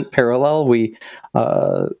accident parallel. We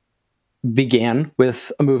began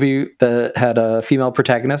with a movie that had a female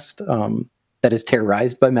protagonist that is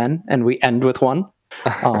terrorized by men, and we end with one.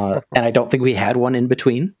 And I don't think we had one in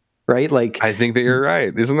between, right? Like, I think that you're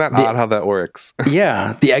right. Isn't that odd how that works?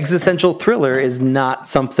 Yeah, the existential thriller is not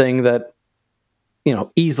something that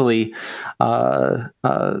easily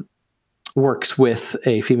works with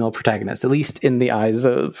a female protagonist, at least in the eyes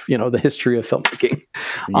of the history of filmmaking.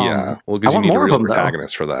 Yeah, well, because you need a real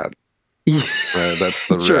protagonist for that. That's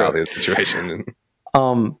the reality of the situation.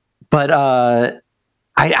 But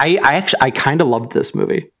I kind of loved this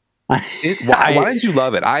movie. Why did you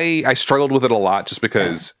love it? I struggled with it a lot just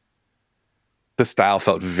because the style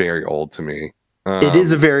felt very old to me. It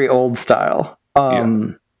is a very old style.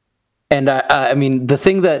 And the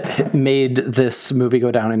thing that made this movie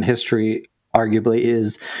go down in history, arguably,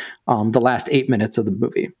 is the last 8 minutes of the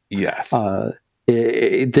movie. Yes.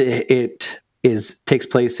 It takes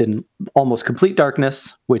place in almost complete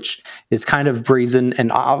darkness, which is kind of brazen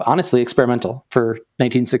and honestly experimental for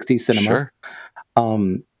 1960s cinema. Sure.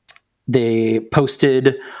 They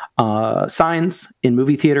posted signs in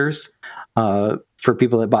movie theaters for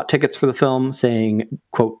people that bought tickets for the film saying,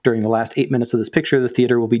 quote, "During the last 8 minutes of this picture, the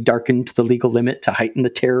theater will be darkened to the legal limit to heighten the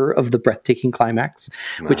terror of the breathtaking climax,"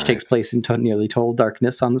 which takes place in nearly total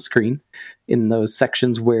darkness on the screen. In those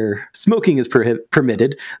sections where smoking is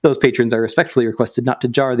permitted, those patrons are respectfully requested not to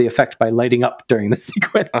jar the effect by lighting up during the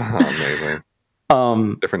sequence. Amazing.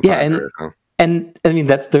 Different time And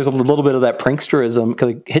there's a little bit of that pranksterism,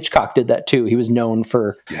 because Hitchcock did that too. He was known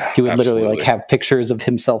for, he would literally have pictures of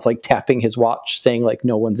himself tapping his watch saying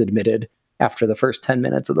no one's admitted after the first 10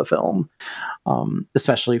 minutes of the film,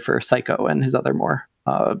 especially for Psycho and his other more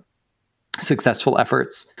successful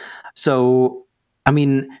efforts. So,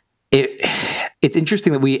 it's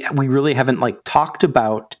interesting that we really haven't talked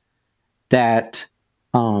about that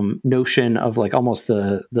notion of almost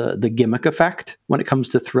the gimmick effect when it comes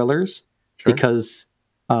to thrillers. Sure. Because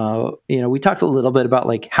we talked a little bit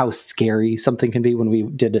about how scary something can be when we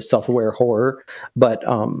did a self-aware horror, but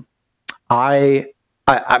I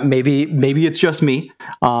maybe it's just me,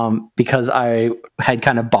 because I had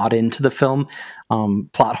kind of bought into the film,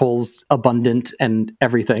 plot holes abundant and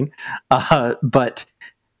everything, but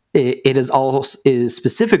it is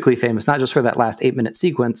specifically famous not just for that last 8 minute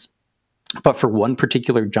sequence, but for one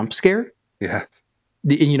particular jump scare. Yeah,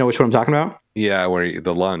 you know which one I'm talking about? Yeah, where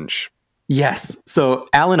the lunge. Yes. So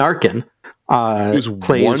Alan Arkin plays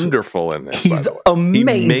wonderful in this. He's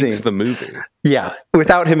amazing. He makes the movie. Yeah.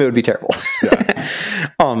 Without him, it would be terrible.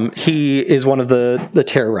 Yeah. He is one of the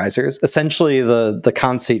terrorizers. Essentially, the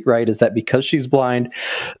conceit, right, is that because she's blind,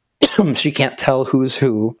 she can't tell who's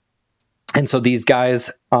who. And so these guys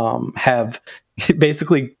have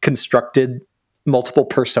basically constructed multiple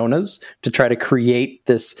personas to try to create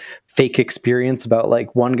this fake experience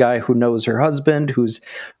about one guy who knows her husband, who's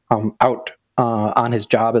out on his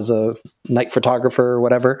job as a night photographer or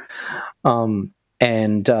whatever.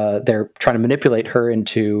 And they're trying to manipulate her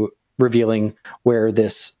into revealing where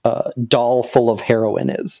this doll full of heroin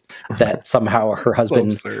is that somehow her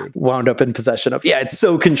husband wound up in possession of. Yeah, it's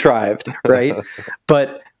so contrived, right?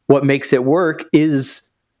 But what makes it work is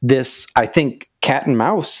this, I think, cat and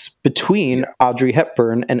mouse between Audrey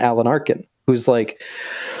Hepburn and Alan Arkin, who's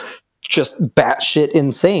just batshit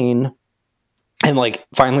insane. And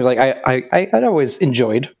finally, I'd always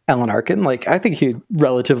enjoyed Alan Arkin. I think he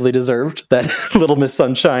relatively deserved that Little Miss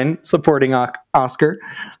Sunshine supporting Oscar.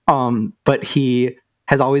 But he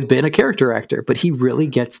has always been a character actor, but he really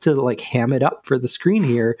gets to ham it up for the screen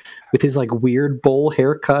here with his weird bowl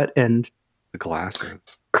haircut and The glasses.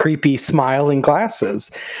 Creepy smiling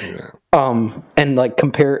glasses. Yeah. And like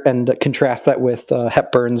compare and contrast that with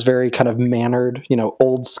Hepburn's very kind of mannered,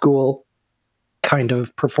 old school kind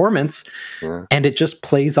of performance. Yeah. And it just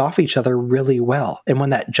plays off each other really well. And when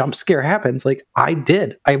that jump scare happens, like I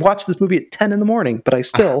watched this movie at 10 a.m, but I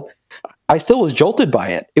still was jolted by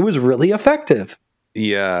it. It was really effective.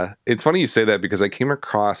 Yeah. It's funny you say that because I came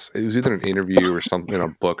across, it was either an interview or something, a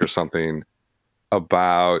book or something,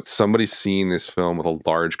 about somebody seeing this film with a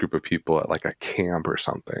large group of people at like a camp or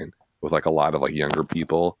something with like a lot of like younger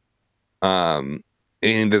people. And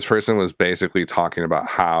this person was basically talking about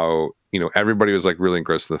how, everybody was like really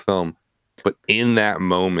engrossed in the film, but in that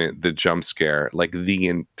moment, the jump scare, like the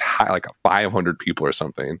entire, like 500 people or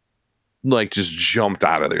something, like just jumped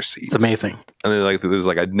out of their seats. It's amazing. And they're like, there's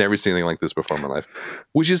like, I'd never seen anything like this before in my life,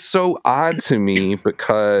 which is so odd to me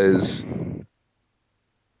because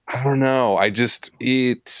I don't know. I just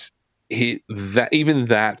that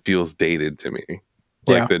feels dated to me,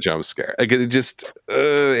 like the jump scare. Like it just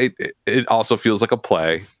it also feels like a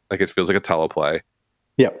play. Like it feels like a teleplay.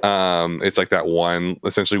 Yep. It's like that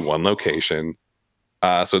essentially one location.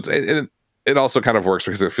 So it also kind of works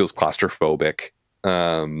because it feels claustrophobic.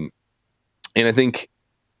 And I think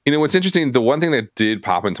what's interesting. The one thing that did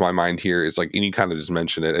pop into my mind here is like, and you kind of just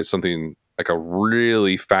mentioned it, is something like a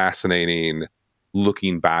really fascinating,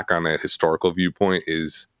 looking back on a historical viewpoint,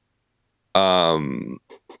 is Arkin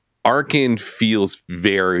feels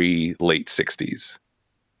very late 60s.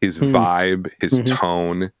 His vibe, his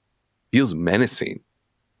tone feels menacing,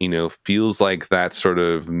 feels like that sort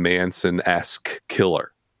of Manson-esque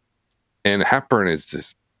killer. And Hepburn is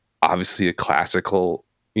just obviously a classic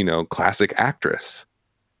actress.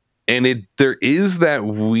 And there is that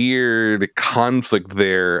weird conflict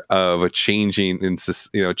there of a change in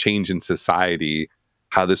society,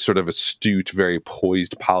 how this sort of astute, very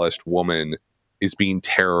poised, polished woman is being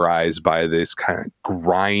terrorized by this kind of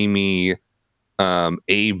grimy,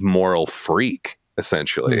 amoral freak,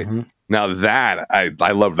 essentially. Mm-hmm. Now that I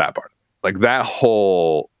love that part, like that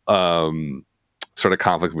whole sort of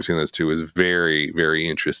conflict between those two is very, very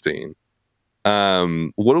interesting.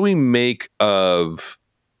 What do we make of?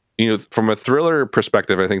 From a thriller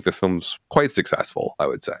perspective, I think the film's quite successful, I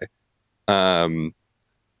would say. From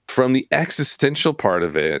the existential part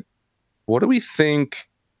of it, what do we think?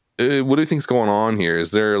 What do you think's going on here?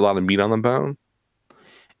 Is there a lot of meat on the bone?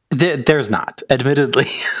 There's not, admittedly,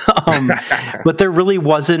 but there really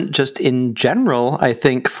wasn't. Just in general, I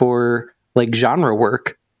think for like genre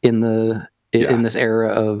work in this era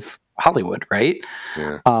of Hollywood, right?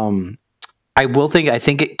 Yeah. I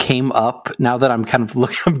think it came up now that I'm kind of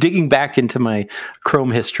I'm digging back into my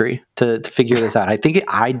Chrome history to figure this out. I think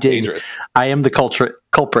I did. Dangerous. I am the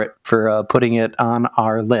culprit for putting it on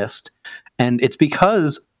our list, and it's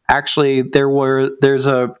because actually there's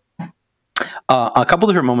a couple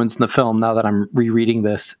different moments in the film now that I'm rereading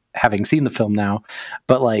this, having seen the film now,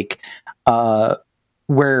 but like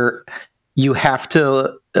where you have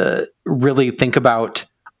to really think about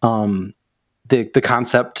the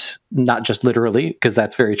concept, not just literally, because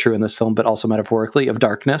that's very true in this film, but also metaphorically, of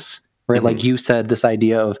darkness, right? Mm-hmm. Like you said, this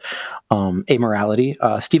idea of amorality.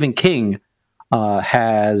 Stephen King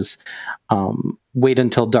has Wait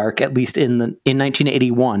Until Dark, at least in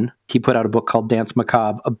 1981, he put out a book called Danse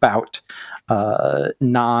Macabre about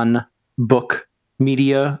non-book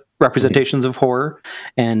media representations of horror.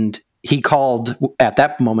 And he called, at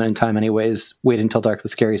that moment in time anyways, Wait Until Dark the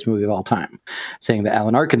scariest movie of all time, saying that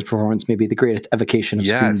Alan Arkin's performance may be the greatest evocation of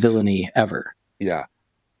screen villainy ever. Yeah.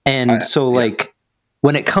 And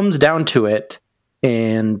when it comes down to it,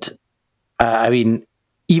 and I mean,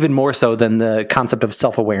 even more so than the concept of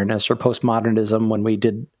self-awareness or postmodernism when we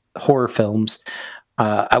did horror films,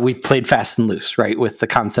 we played fast and loose, right, with the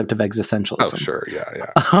concept of existentialism. Oh, sure,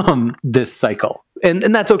 yeah. This cycle,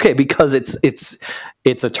 and that's okay because it's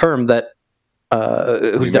a term that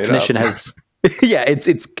whose definition has,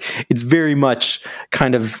 it's very much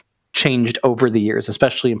kind of changed over the years,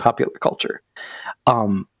 especially in popular culture.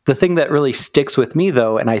 The thing that really sticks with me,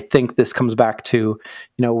 though, and I think this comes back to,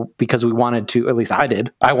 because we wanted to, at least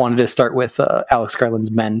I wanted to start with Alex Garland's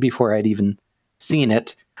Men before I'd even seen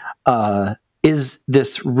it. Is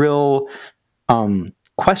this real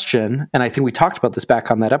question, and I think we talked about this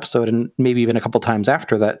back on that episode and maybe even a couple times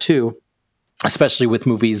after that too, especially with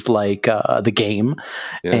movies like The Game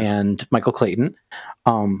and Michael Clayton,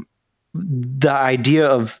 the idea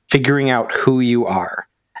of figuring out who you are.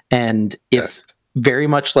 And it's very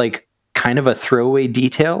much like kind of a throwaway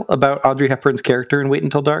detail about Audrey Hepburn's character in Wait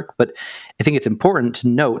Until Dark, but I think it's important to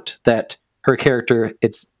note that her character,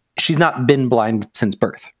 she's not been blind since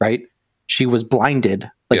birth, right? she was blinded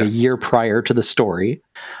like a year prior to the story.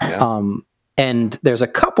 Yeah. And there's a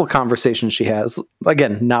couple conversations she has.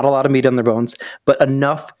 Again, not a lot of meat on their bones, but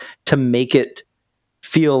enough to make it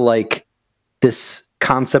feel like this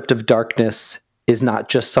concept of darkness is not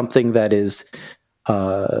just something that is,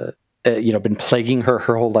 been plaguing her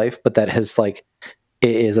whole life, but that has like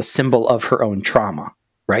is a symbol of her own trauma,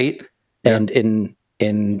 right? Yeah. And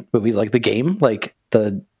in movies like The Game, like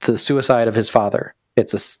the suicide of his father,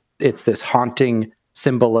 it's this haunting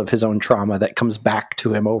symbol of his own trauma that comes back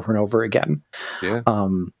to him over and over again. Yeah.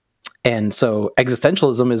 And so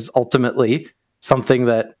existentialism is ultimately something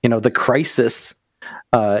that, the crisis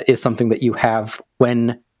is something that you have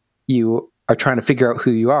when you are trying to figure out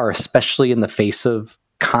who you are, especially in the face of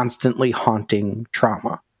constantly haunting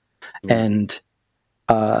trauma. And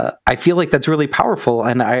I feel like that's really powerful.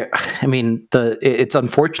 And I mean, it's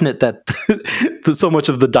unfortunate that so much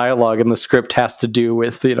of the dialogue in the script has to do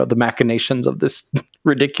with, the machinations of this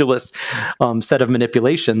ridiculous set of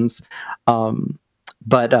manipulations.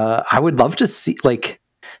 But I would love to see, like,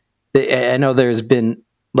 I know there's been,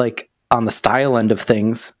 like, on the style end of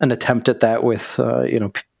things, an attempt at that with,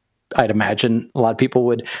 I'd imagine a lot of people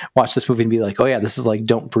would watch this movie and be like, oh yeah, this is like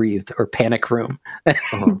Don't Breathe or Panic Room.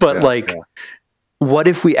 But what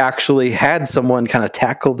if we actually had someone kind of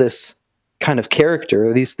tackle this kind of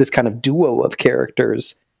character, this kind of duo of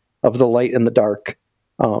characters of the light and the dark,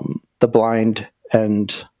 the blind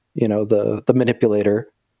and, the manipulator,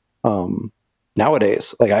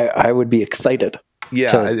 nowadays? Like I would be excited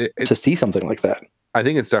to see something like that. I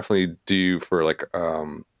think it's definitely due for like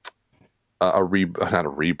not a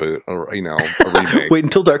reboot, or a remake. Wait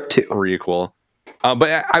Until Dark 2, a requel.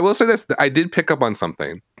 But I will say this: I did pick up on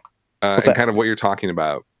something, and kind of what you're talking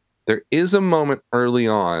about. There is a moment early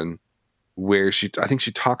on where I think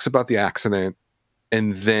she talks about the accident,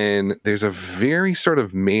 and then there's a very sort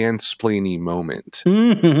of mansplaining moment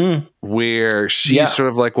where she's sort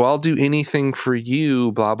of like, "Well, I'll do anything for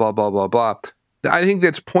you," blah blah blah blah blah. I think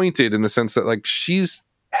that's pointed in the sense that like she's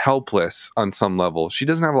helpless on some level. She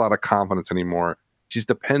doesn't have a lot of confidence anymore. She's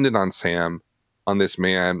dependent on Sam, on this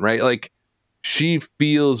man, right? Like she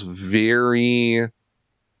feels very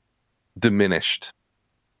diminished,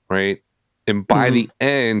 right? And by the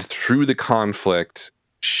end, through the conflict,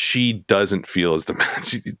 she doesn't feel as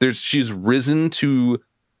diminished. She's risen to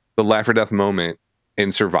the life or death moment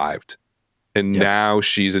and survived. And now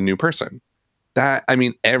she's a new person. That, I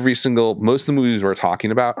mean, most of the movies we're talking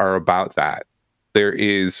about are about that. There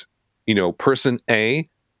is, person A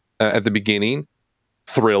at the beginning,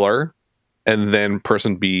 thriller, and then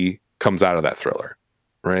person B comes out of that thriller,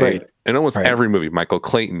 right? And almost every movie, Michael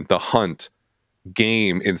Clayton, The Hunt,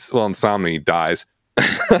 Game, Insomnia dies.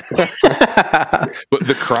 But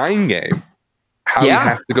The Crying Game, how he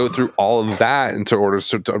has to go through all of that in order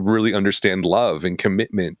to really understand love and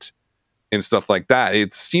commitment and stuff like that.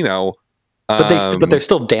 It's, but they're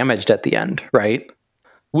still damaged at the end, right?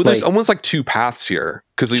 Well, there's almost like two paths here,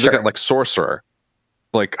 because you look at like Sorcerer,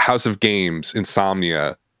 like House of Games,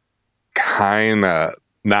 Insomnia, kind of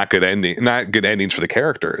not good endings for the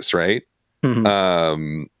characters, right?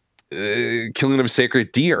 Killing of a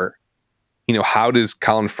Sacred Deer. How does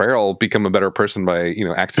Colin Farrell become a better person by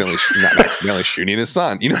not accidentally shooting his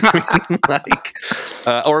son? You know what I mean? Like,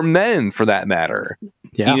 or Men, for that matter.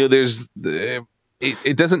 Yeah. There's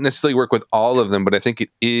it doesn't necessarily work with all of them, but I think it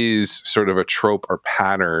is sort of a trope or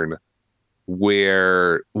pattern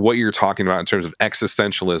where what you're talking about in terms of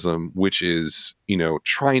existentialism, which is,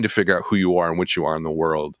 trying to figure out who you are and what you are in the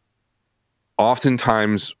world.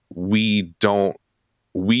 Oftentimes we don't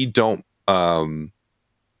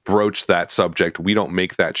broach that subject. We don't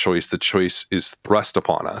make that choice. The choice is thrust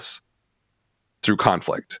upon us through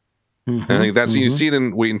conflict. And I think that's, you see it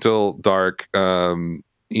in Wait Until Dark.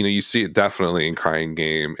 You see it definitely in Crying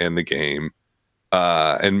Game and The Game,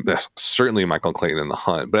 and certainly Michael Clayton in The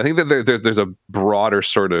Hunt. But I think that there's a broader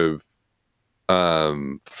sort of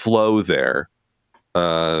flow there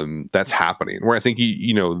that's happening, where I think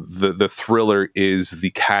the thriller is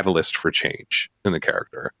the catalyst for change in the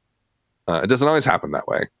character. It doesn't always happen that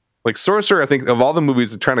way. Like Sorcerer, I think of all the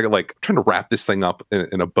movies, trying to wrap this thing up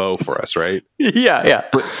in a bow for us, right? Yeah.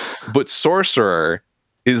 But Sorcerer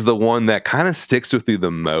is the one that kind of sticks with you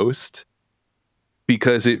the most,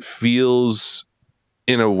 because it feels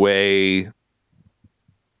in a way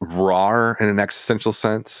raw in an existential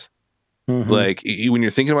sense. Like when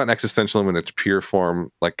you're thinking about an existentialism in its pure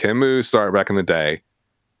form, like Camus started back in the day,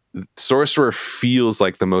 Sorcerer feels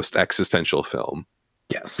like the most existential film.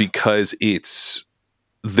 Yes. Because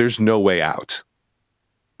there's no way out.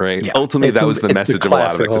 Right? Yeah. Ultimately, that was the message of a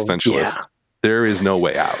lot of existentialists. Yeah. There is no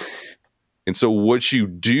way out. And so what you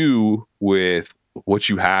do with what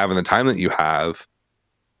you have and the time that you have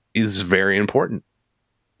is very important.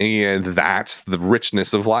 And that's the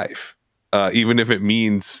richness of life. Even if it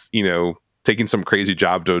means, taking some crazy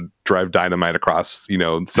job to drive dynamite across,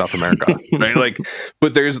 South America, right? Like,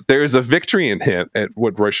 but there's a victory in him at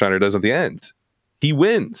what Roy Scheider does at the end. He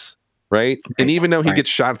wins, right? And even though he gets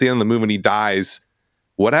shot at the end of the movie and he dies,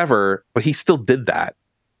 whatever, but he still did that,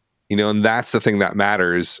 and that's the thing that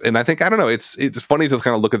matters. And I think, I don't know, it's funny to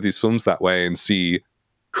kind of look at these films that way and see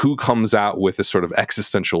who comes out with a sort of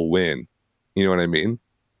existential win. You know what I mean?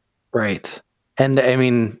 Right. And I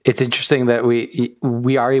mean, it's interesting that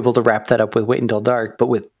we are able to wrap that up with Wait Until Dark, but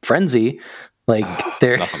with Frenzy, like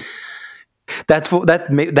there, that's why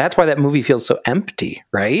that movie feels so empty,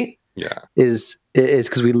 right? Yeah, is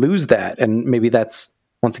because we lose that, and maybe that's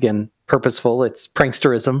once again purposeful. It's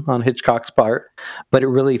pranksterism on Hitchcock's part, but it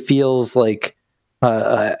really feels like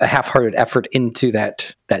a half-hearted effort into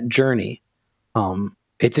that journey.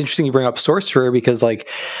 It's interesting you bring up Sorcerer because, like,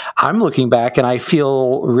 I'm looking back and I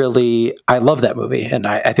feel I love that movie, and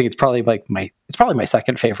I think it's probably my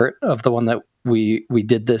second favorite of the one that we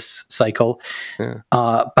did this cycle. Yeah.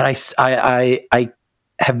 But I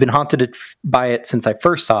have been haunted by it since I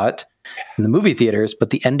first saw it in the movie theaters.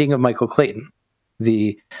 But the ending of Michael Clayton,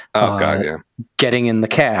 getting in the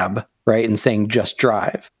cab, right, and saying "just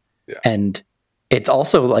drive," and it's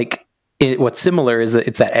also like. What's similar is that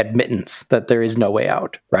it's that admittance that there is no way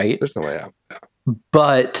out, right? There's no way out. Yeah.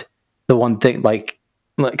 But the one thing, like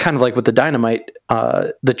kind of like with the dynamite,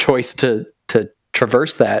 the choice to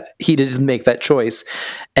traverse that, he didn't make that choice,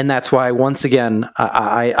 and that's why once again,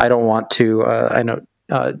 I don't want to. I know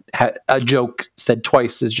a joke said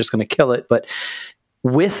twice is just going to kill it, but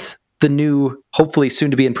with the new, hopefully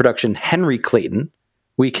soon to be in production, Henry Clayton,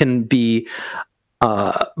 we can be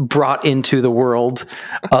brought into the world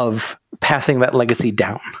of passing that legacy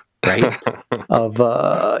down, right? Of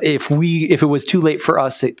if it was too late for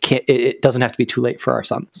us, it doesn't have to be too late for our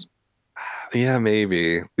sons. Yeah,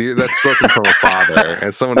 maybe that's spoken from a father,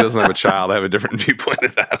 and someone who doesn't have a child. I have a different viewpoint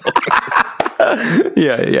of that.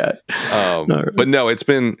 Yeah. But no, it's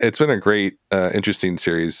been a great, interesting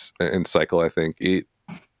series and cycle. I think it's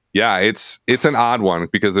an odd one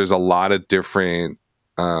because there's a lot of different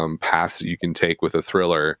paths that you can take with a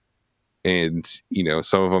thriller, and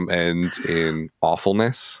some of them end in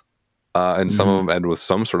awfulness, and some of them end with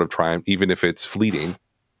some sort of triumph, even if it's fleeting.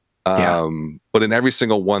 But in every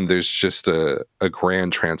single one, there's just a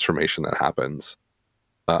grand transformation that happens,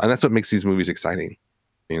 and that's what makes these movies exciting.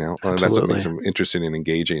 That's what makes them interesting and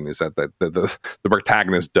engaging. Is that the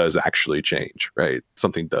protagonist does actually change, right?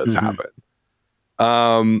 Something does happen.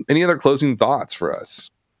 Any other closing thoughts for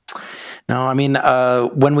us? No, I mean,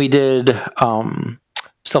 when we did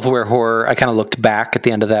Self-Aware Horror, I kind of looked back at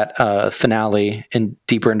the end of that finale and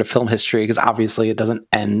deeper into film history, because obviously it doesn't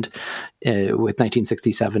end with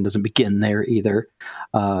 1967, doesn't begin there either.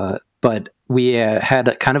 But we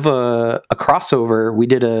had kind of a crossover. We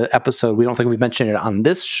did an episode, we don't think we mentioned it on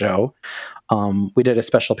this show. We did a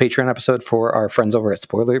special Patreon episode for our friends over at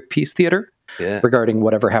Spoiler Piece Theater regarding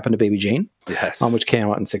Whatever Happened to Baby Jane, which came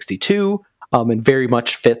out in 1962. And very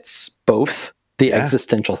much fits both the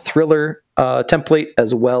existential thriller template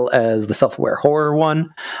as well as the self-aware horror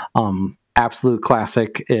one. Absolute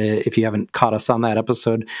classic. If you haven't caught us on that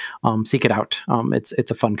episode, seek it out.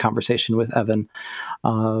 It's a fun conversation with Evan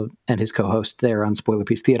and his co-host there on Spoiler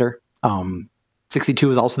Piece Theater. 1962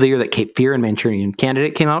 was also the year that Cape Fear and Manchurian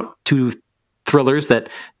Candidate came out, two thrillers that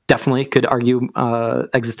definitely could argue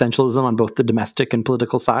existentialism on both the domestic and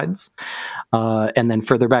political sides. And then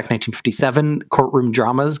further back, 1957, courtroom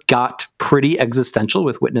dramas got pretty existential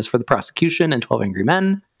with Witness for the Prosecution and 12 Angry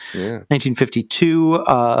Men. 1952,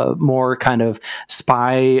 more kind of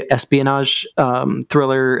spy espionage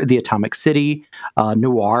thriller, The Atomic City.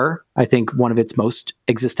 Noir, I think one of its most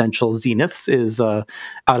existential zeniths is Out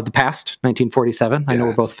of the Past, 1947. I know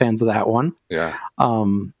we're both fans of that one.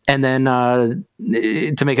 And then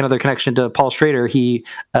to make another connection to Paul Schrader, he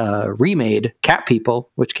remade Cat People,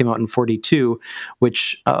 which came out in 1942,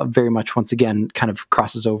 which very much, once again, kind of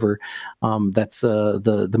crosses over. That's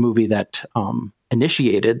the movie that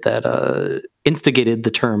instigated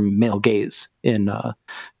the term male gaze in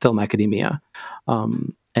film academia,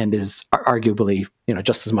 and is arguably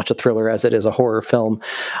just as much a thriller as it is a horror film,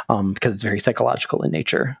 because it's very psychological in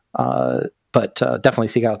nature. But definitely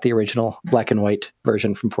seek out the original black and white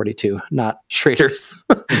version from 1942, not Schrader's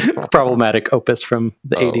problematic opus from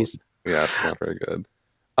the 1980s. Yeah, it's not very good.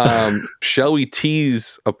 Shall we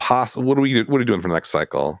tease a possible? What are we doing for the next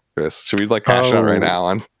cycle, Chris? Should we like hash it out right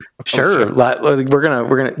now? Sure.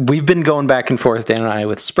 We've been going back and forth, Dan and I,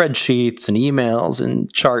 with spreadsheets and emails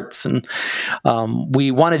and charts, and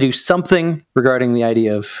we want to do something regarding the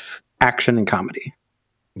idea of action and comedy.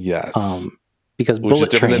 Yes. Because which Bullet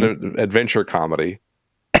is different Train, than an adventure comedy.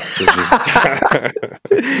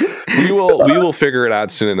 We will figure it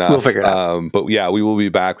out soon enough. We'll figure it out. But yeah, we will be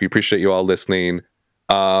back. We appreciate you all listening.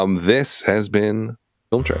 This has been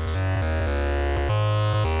Film Tricks.